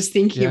what I was just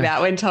thinking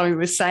about when Tommy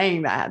was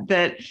saying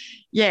that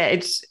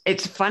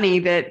it's funny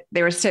that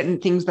there are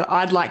certain things that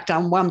I'd like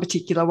done one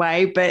particular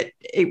way, but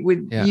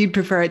you'd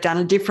prefer it done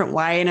a different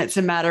way. And it's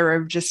a matter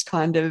of just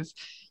kind of,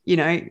 you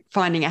know,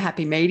 finding a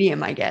happy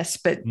medium, I guess.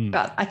 But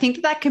I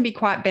think that can be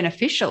quite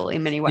beneficial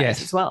in many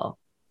ways as well.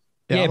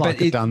 Yeah, I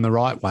like it done the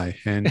right way.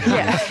 And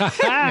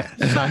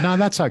no,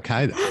 that's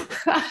okay though.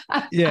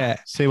 Yeah.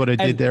 See what I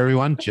did there,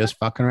 everyone? Just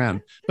fucking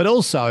around. But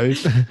also,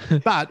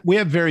 but we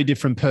have very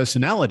different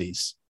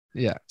personalities.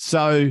 Yeah.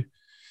 So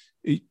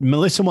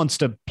Melissa wants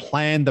to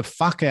plan the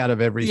fuck out of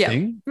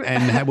everything. Yeah.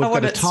 And we've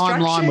got a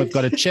timeline, we've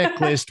got a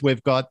checklist,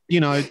 we've got, you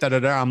know,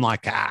 I'm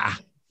like,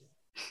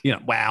 you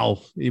know,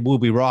 wow, it will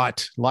be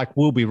right. Like,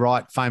 will be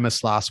right,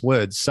 famous last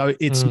words. So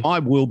it's my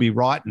will be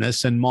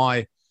rightness and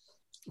my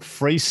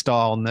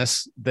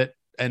freestyleness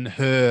and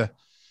her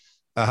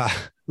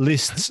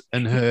lists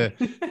and her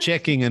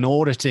checking and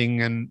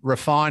auditing and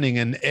refining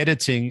and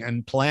editing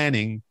and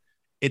planning.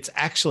 It's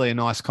actually a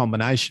nice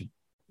combination.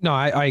 No,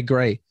 I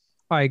agree.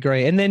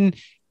 And then,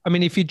 I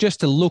mean, if you just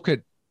to look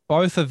at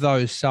both of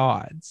those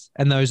sides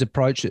and those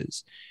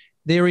approaches,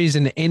 there is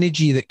an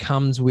energy that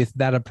comes with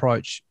that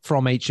approach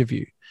from each of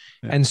you.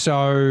 Yeah. And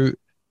so,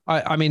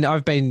 I mean,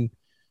 I've been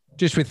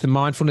just with the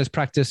mindfulness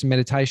practice and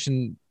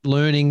meditation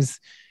learnings,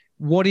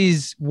 what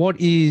is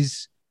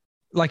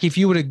like, if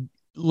you were to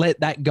let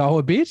that go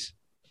a bit,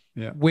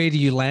 where do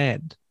you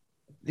land?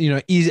 You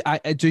know,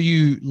 do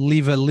you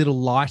live a little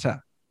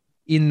lighter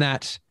in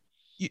that?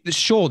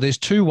 Sure, there's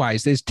 2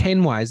 ways, there's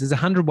 10 ways, there's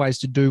 100 ways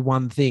to do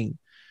one thing.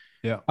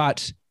 Yeah.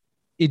 But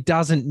it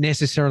doesn't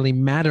necessarily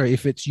matter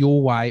if it's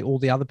your way or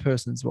the other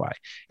person's way.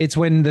 It's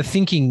when the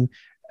thinking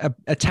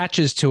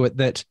attaches to it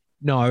that,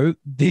 no,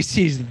 this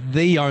is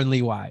the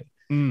only way.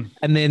 And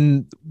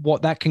then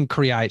what that can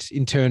create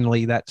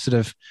internally, that sort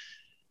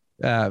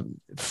of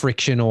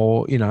friction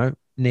or, you know,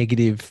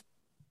 negative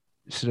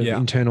sort of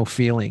internal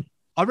feeling.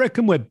 I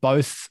reckon we're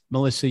both,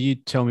 Melissa, you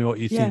tell me what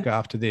you think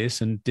after this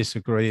and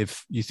disagree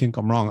if you think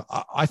I'm wrong.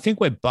 I think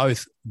we're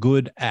both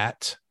good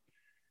at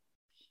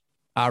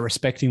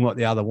respecting what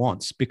the other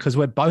wants, because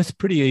we're both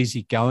pretty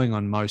easygoing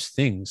on most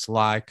things.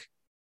 Like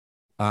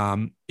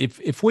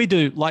if we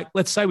do, like,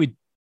 let's say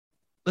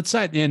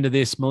at the end of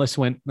this, Melissa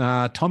went,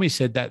 Tommy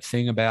said that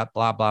thing about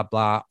blah, blah,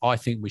 blah. I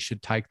think we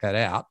should take that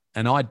out.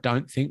 And I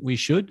don't think we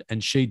should.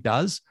 And she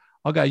does.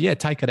 I'll go, yeah,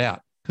 take it out,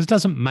 because it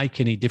doesn't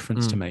make any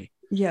difference to me.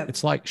 Yeah.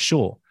 It's like,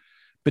 sure.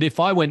 But if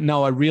I went,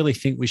 no, I really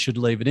think we should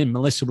leave it in,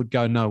 Melissa would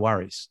go, no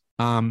worries.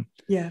 And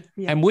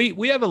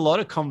we have a lot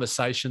of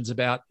conversations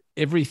about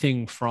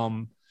everything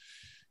from,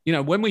 you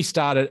know, when we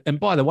started, and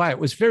by the way, it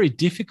was very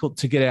difficult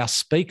to get our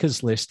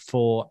speakers list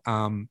for,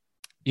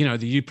 you know,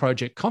 the U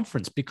Project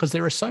conference, because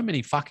there are so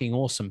many fucking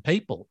awesome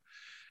people.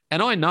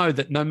 And I know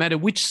that no matter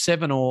which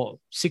 6 or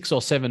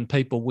 7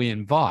 people we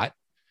invite,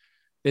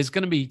 there's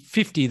going to be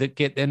 50 that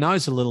get their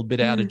nose a little bit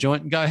out of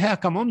joint and go, how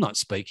come I'm not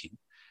speaking?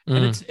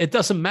 And it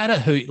doesn't matter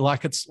who,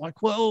 like, it's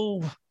like,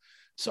 well,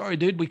 sorry,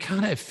 dude, we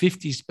can't have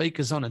 50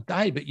 speakers on a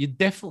day, but you're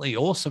definitely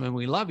awesome and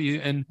we love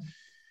you. And,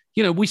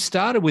 you know, we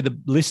started with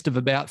a list of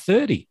about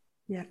 30.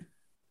 Yeah.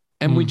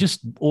 And we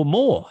just, or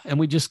more, and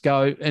we just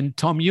go, and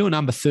Tom, you were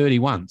number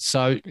 31.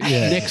 So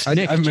next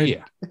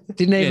year.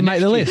 Didn't even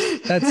make the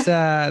list.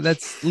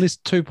 That's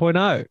list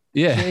 2.0.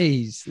 Yeah.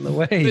 Jeez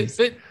Louise.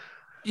 But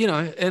you know,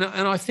 and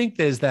I think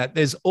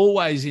there's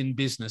always in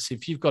business,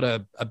 if you've got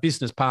a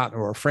business partner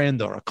or a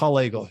friend or a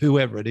colleague or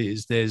whoever it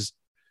is, there's,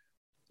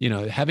 you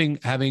know, having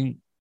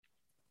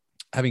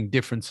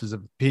differences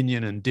of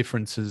opinion and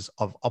differences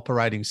of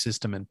operating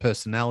system and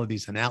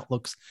personalities and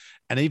outlooks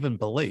and even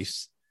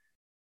beliefs.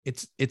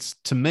 It's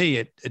to me,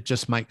 it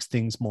just makes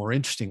things more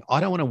interesting. I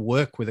don't want to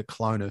work with a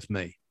clone of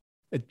me.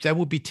 I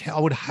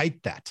would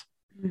hate that.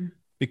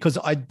 Because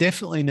I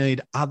definitely need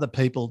other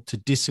people to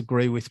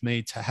disagree with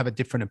me, to have a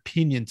different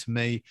opinion to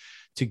me,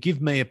 to give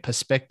me a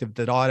perspective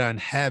that I don't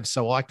have,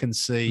 so I can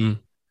see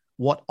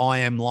what I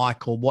am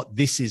like, or what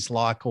this is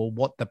like, or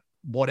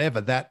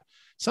whatever that.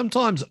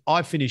 Sometimes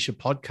I finish a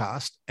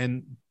podcast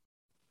and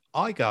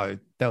I go,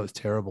 that was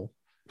terrible.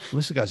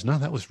 Melissa goes, no,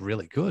 that was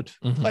really good.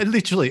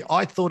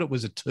 I thought it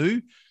was a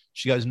 2.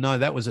 She goes, no,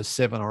 that was a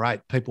 7 or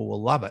 8. People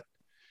will love it.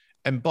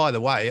 And by the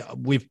way,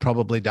 we've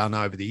probably done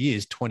over the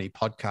years 20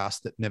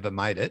 podcasts that never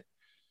made it,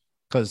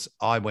 because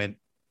I went,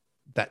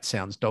 that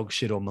sounds dog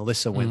shit, or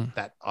Melissa went,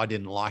 that I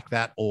didn't like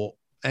that,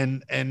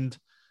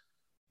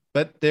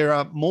 but there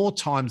are more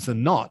times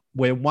than not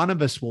where one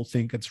of us will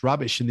think it's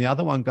rubbish and the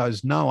other one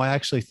goes, no, I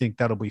actually think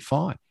that'll be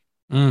fine.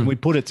 And we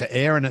put it to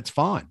air and it's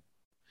fine.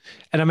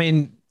 And I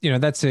mean, you know,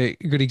 that's a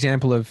good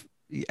example of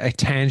a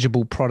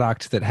tangible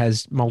product that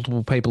has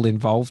multiple people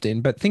involved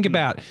in. But think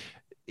about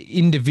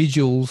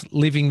individuals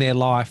living their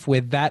life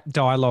where that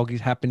dialogue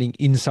is happening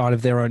inside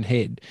of their own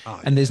head.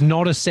 And there's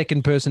not a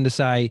second person to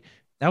say,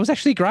 that was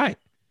actually great.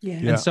 Yeah.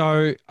 And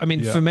so, I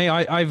mean, for me,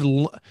 I've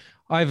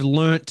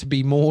learnt to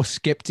be more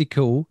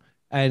skeptical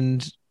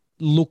and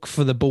look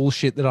for the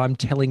bullshit that I'm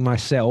telling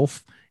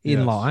myself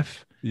in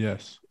life.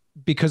 Yes.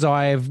 Because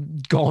I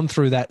have gone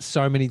through that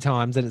so many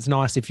times, and it's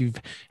nice if you've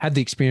had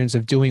the experience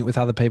of doing it with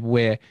other people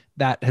where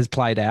that has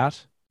played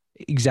out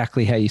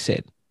exactly how you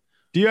said.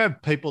 Do you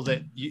have people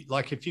that you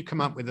like, if you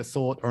come up with a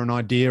thought or an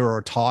idea or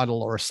a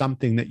title or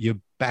something that you're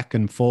back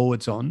and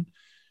forwards on,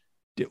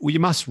 you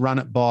must run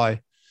it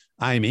by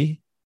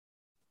Amy?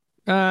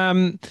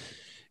 Yeah,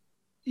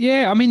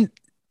 I mean,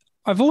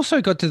 I've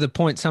also got to the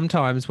point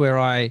sometimes where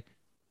I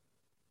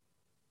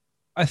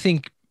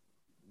think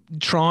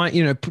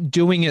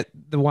doing it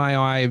the way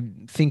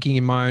I'm thinking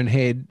in my own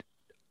head,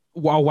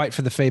 I'll wait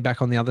for the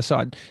feedback on the other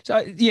side. So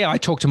yeah, I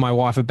talk to my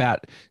wife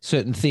about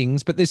certain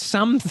things, but there's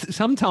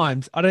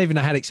sometimes I don't even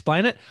know how to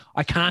explain it.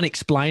 I can't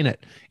explain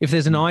it. If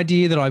there's an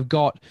idea that I've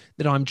got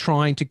that I'm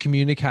trying to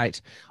communicate,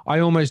 I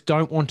almost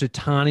don't want to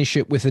tarnish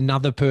it with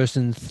another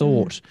person's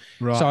thought.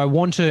 Right. So I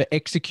want to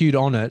execute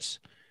on it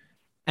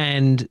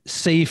and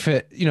see if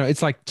it,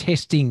 it's like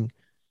testing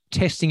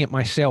it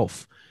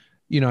myself,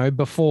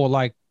 before,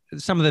 like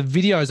some of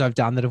the videos I've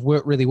done that have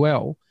worked really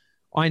well.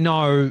 I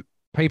know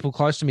people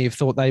close to me have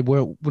thought they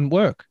wouldn't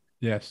work.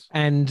 Yes.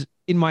 And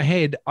in my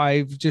head,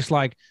 I've just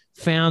like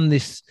found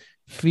this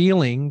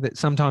feeling that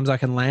sometimes I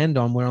can land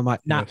on where I'm like,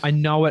 nah, yes. I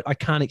know it. I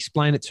can't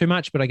explain it too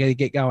much, but I got to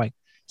get going.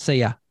 See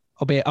ya.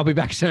 I'll be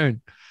back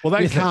soon. Well,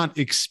 they can't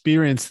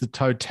experience the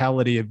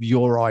totality of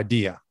your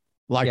idea.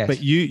 Like, Yes.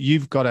 but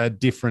you've got a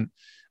different,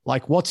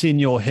 like what's in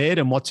your head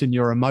and what's in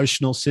your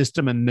emotional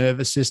system and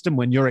nervous system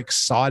when you're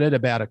excited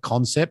about a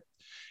concept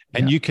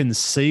and you can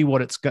see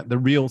what it's got, the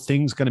real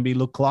thing's going to be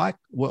look like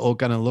or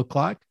going to look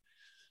like.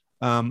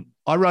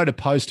 I wrote a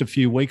post a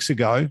few weeks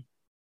ago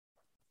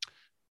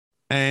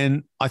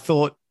and I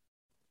thought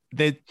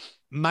that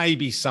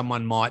maybe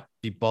someone might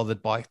be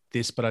bothered by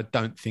this, but I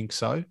don't think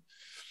so.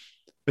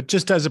 But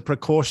just as a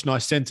precaution, I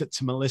sent it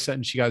to Melissa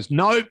and she goes,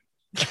 no.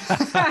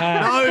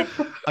 No.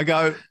 I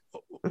go,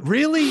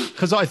 really?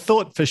 Because I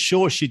thought for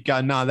sure she'd go,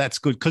 no, that's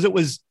good. Because it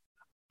was,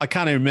 I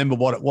can't even remember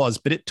what it was,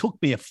 but it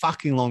took me a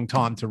fucking long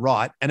time to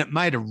write and it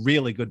made a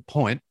really good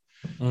point.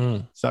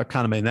 So I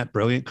can't have been that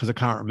brilliant because I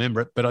can't remember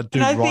it, but I do.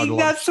 And I write think a lot.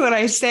 that's what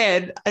I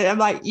said. I'm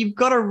like, you've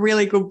got a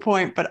really good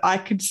point, but I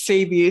could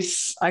see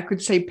this. I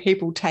could see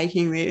people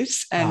taking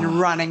this and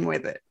running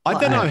with it. I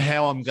don't know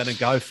how I'm going to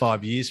go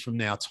 5 years from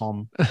now,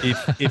 Tom,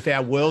 if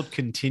our world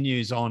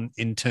continues on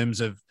in terms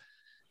of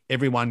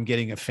everyone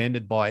getting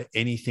offended by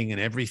anything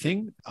and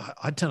everything.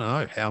 I don't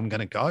know how I'm going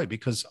to go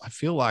because I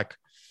feel like,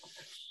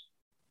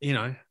 you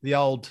know, the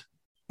old,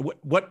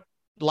 what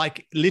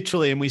like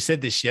literally, and we said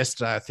this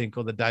yesterday, I think,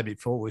 or the day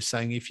before, we were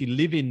saying if you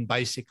live in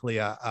basically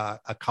a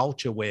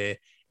culture where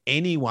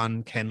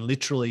anyone can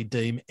literally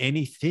deem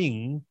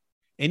anything,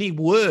 any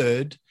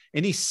word,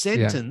 any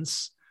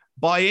sentence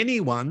by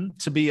anyone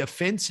to be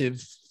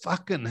offensive,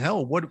 fucking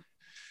hell, what?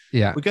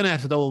 Yeah, we're going to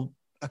have to all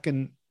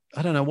fucking,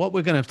 I don't know what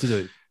we're going to have to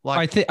do.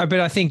 Like, but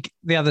I think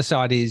the other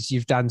side is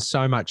you've done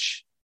so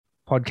much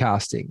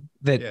podcasting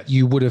that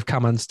you would have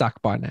come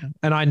unstuck by now.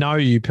 And I know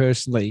you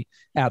personally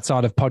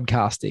outside of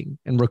podcasting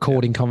and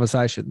recording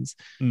conversations.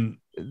 I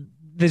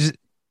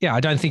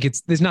don't think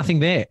there's nothing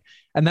there.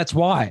 And that's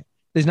why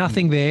there's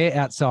nothing there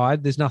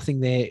outside. There's nothing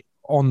there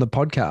on the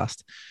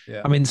podcast.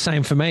 Yeah. I mean,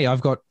 same for me.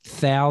 I've got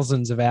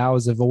thousands of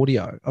hours of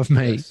audio of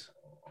me,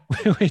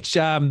 which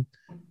I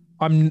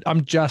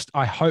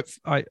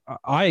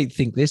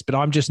think this, but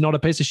I'm just not a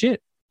piece of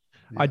shit.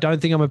 Yeah. I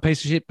don't think I'm a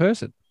piece of shit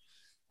person.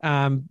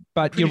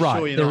 But you're right.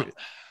 Sure you're not.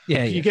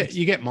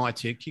 You get my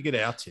tick, you get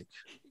our tick.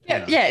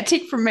 Yeah,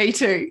 tick from me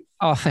too.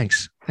 Oh,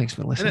 thanks,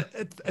 Melissa.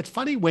 And it's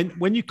funny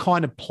when you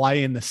kind of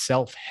play in the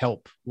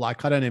self-help.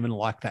 Like I don't even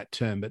like that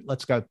term, but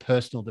let's go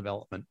personal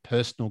development,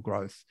 personal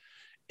growth,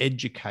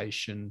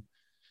 education.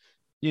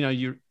 You know,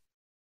 you're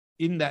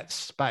in that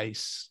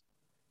space.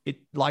 It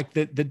like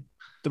the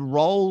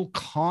role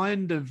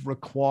kind of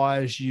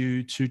requires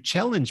you to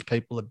challenge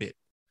people a bit.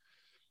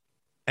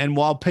 And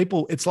while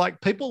it's like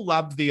people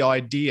love the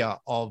idea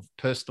of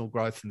personal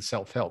growth and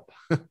self-help,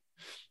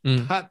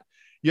 but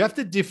you have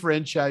to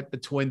differentiate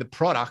between the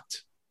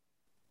product,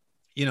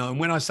 you know, and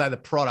when I say the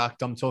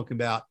product, I'm talking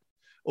about,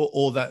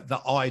 or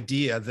the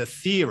idea, the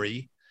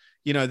theory,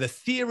 you know, the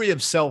theory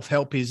of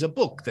self-help is a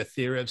book. The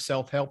theory of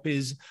self-help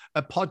is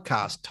a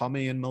podcast,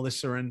 Tommy and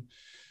Melissa and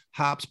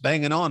Harp's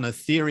banging on. A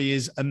theory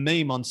is a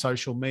meme on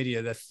social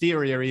media. The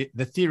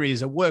theory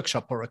is a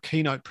workshop or a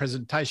keynote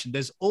presentation.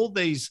 There's all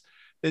these,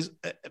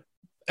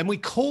 and we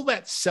call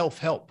that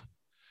self-help.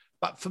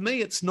 But for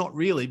me, it's not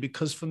really,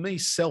 because for me,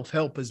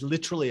 self-help is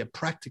literally a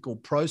practical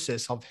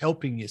process of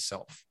helping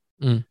yourself,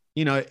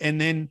 you know, and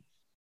then,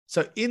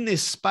 so in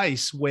this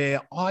space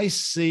where I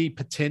see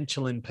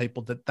potential in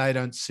people that they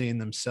don't see in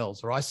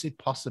themselves, or I see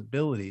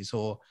possibilities,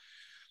 or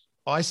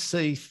I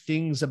see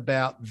things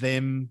about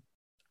them,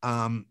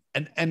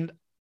 and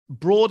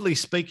broadly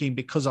speaking,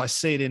 because I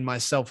see it in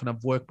myself and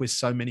I've worked with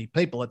so many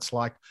people, it's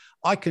like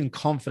I can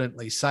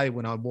confidently say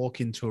when I walk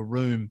into a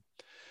room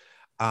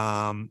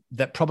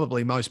that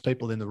probably most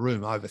people in the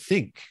room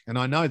overthink. And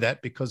I know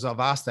that because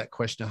I've asked that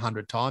question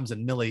 100 times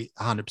and nearly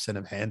 100%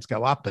 of hands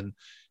go up, and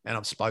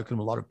I've spoken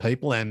to a lot of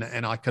people,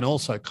 and I can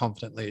also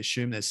confidently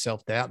assume there's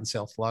self-doubt and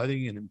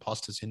self-loathing and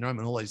imposter syndrome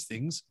and all these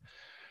things.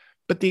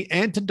 But the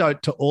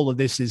antidote to all of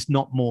this is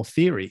not more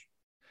theory.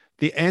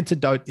 The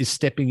antidote is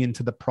stepping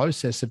into the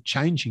process of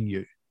changing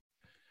you,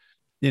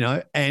 you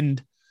know?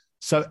 And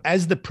so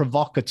as the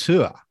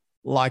provocateur,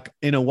 like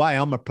in a way,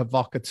 I'm a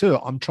provocateur.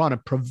 I'm trying to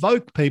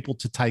provoke people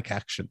to take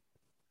action.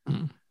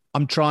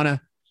 I'm trying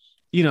to,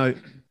 you know,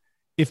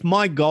 if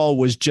my goal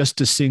was just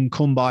to sing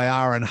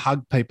Kumbaya and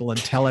hug people and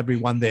tell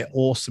everyone they're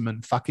awesome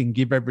and fucking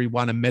give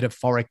everyone a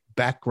metaphoric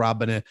back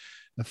rub and a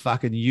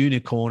fucking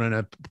unicorn and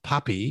a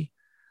puppy,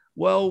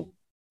 well,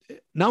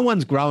 no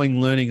one's growing,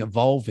 learning,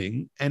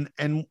 evolving. And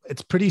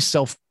it's pretty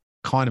self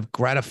kind of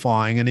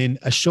gratifying. And in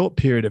a short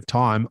period of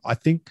time, I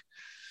think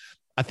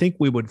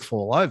we would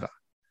fall over.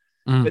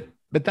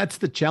 But that's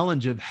the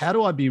challenge of how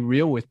do I be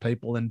real with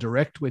people and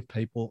direct with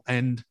people?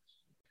 And,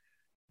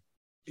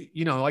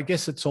 you know, I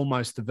guess it's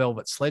almost the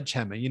velvet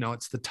sledgehammer, you know,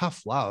 it's the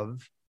tough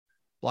love.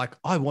 Like,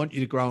 I want you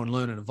to grow and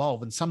learn and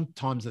evolve. And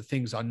sometimes the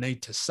things I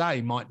need to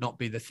say might not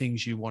be the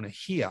things you want to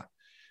hear.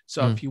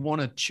 So if you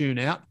want to tune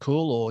out,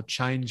 cool, or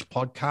change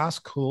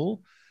podcast,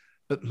 cool.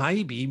 But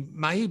maybe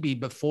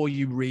before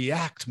you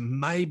react,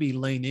 maybe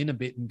lean in a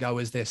bit and go,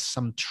 is there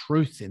some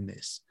truth in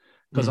this?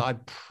 Because I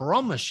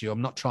promise you,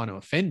 I'm not trying to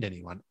offend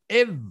anyone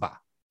ever.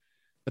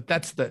 But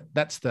that's the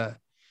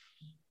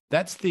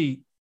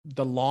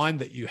the line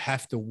that you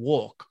have to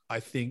walk, I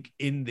think,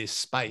 in this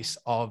space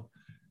of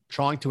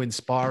trying to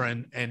inspire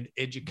and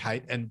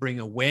educate and bring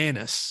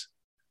awareness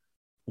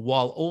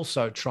while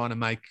also trying to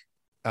make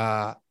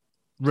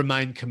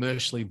remain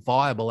commercially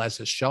viable as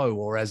a show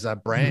or as a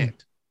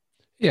brand.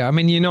 Yeah, I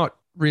mean, you're not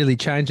really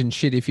changing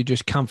shit if you're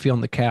just comfy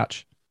on the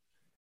couch.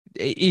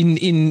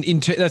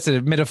 That's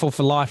a metaphor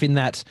for life, in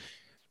that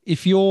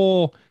if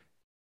you're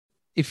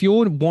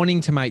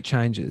wanting to make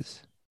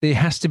changes, there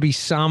has to be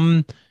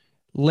some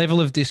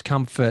level of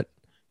discomfort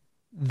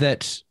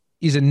that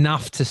is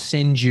enough to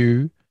send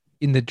you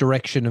in the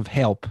direction of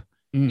help.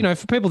 You know,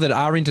 for people that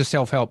are into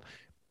self-help,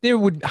 there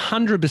would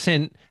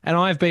 100%, and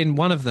I've been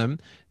one of them,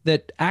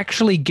 that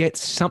actually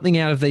gets something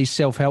out of these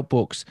self-help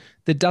books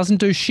that doesn't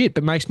do shit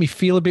but makes me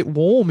feel a bit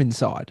warm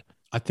inside.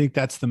 I think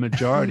that's the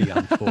majority,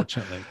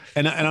 unfortunately.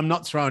 And I'm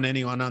not throwing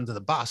anyone under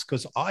the bus,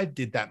 because I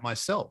did that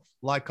myself.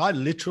 Like, I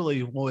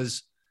literally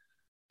was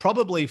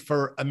probably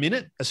for a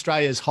minute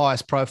Australia's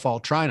highest profile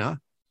trainer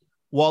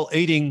while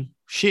eating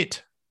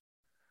shit,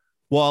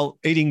 while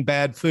eating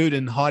bad food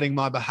and hiding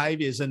my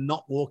behaviors and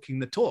not walking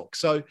the talk.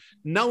 So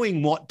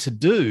knowing what to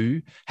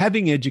do,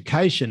 having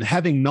education,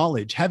 having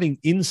knowledge, having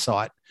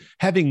insight,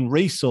 having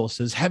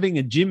resources, having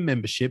a gym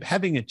membership,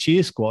 having a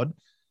cheer squad,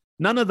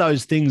 none of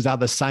those things are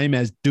the same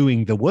as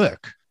doing the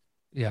work.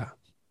 Yeah.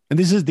 And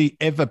this is the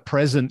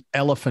ever-present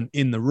elephant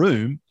in the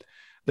room,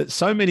 that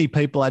so many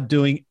people are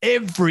doing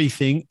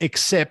everything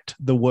except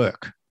the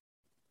work.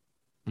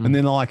 And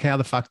then they're like, how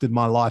the fuck did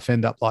my life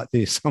end up like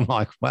this? I'm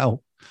like,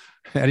 well,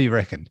 how do you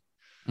reckon?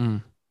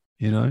 You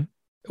know?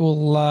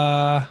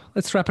 Well,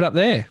 let's wrap it up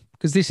there,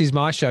 because this is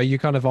my show. You're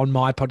kind of on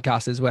my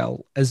podcast as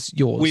well as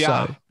yours. We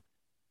are.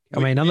 I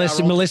mean, unless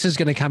Melissa's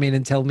going to come in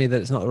and tell me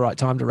that it's not the right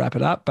time to wrap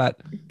it up,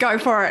 but go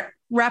for it.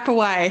 Wrap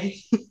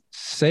away.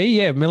 See,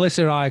 yeah,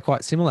 Melissa and I are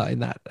quite similar in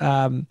that.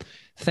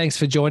 Thanks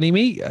for joining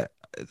me.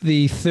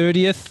 The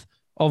 30th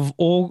of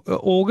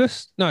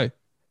August, no.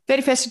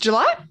 31st of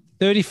July?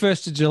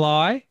 31st of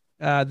July,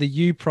 the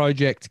U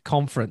Project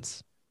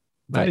Conference.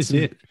 That is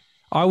it.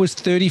 I was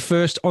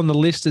 31st on the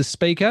list as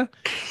speaker.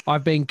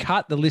 I've been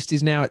cut. The list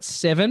is now at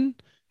 7,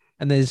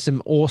 and there's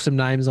some awesome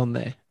names on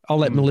there. I'll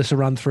let Melissa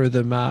run through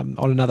them on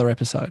another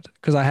episode,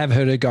 because I have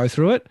heard her go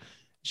through it.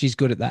 She's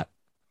good at that.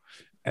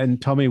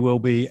 And Tommy will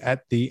be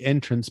at the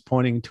entrance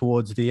pointing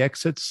towards the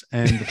exits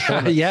and the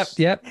toilets.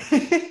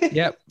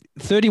 Yep.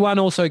 31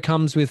 also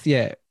comes with,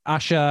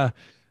 usher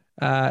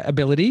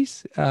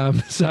abilities.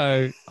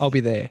 So I'll be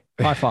there.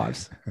 High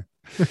fives.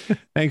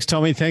 Thanks,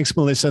 Tommy. Thanks,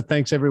 Melissa.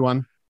 Thanks, everyone.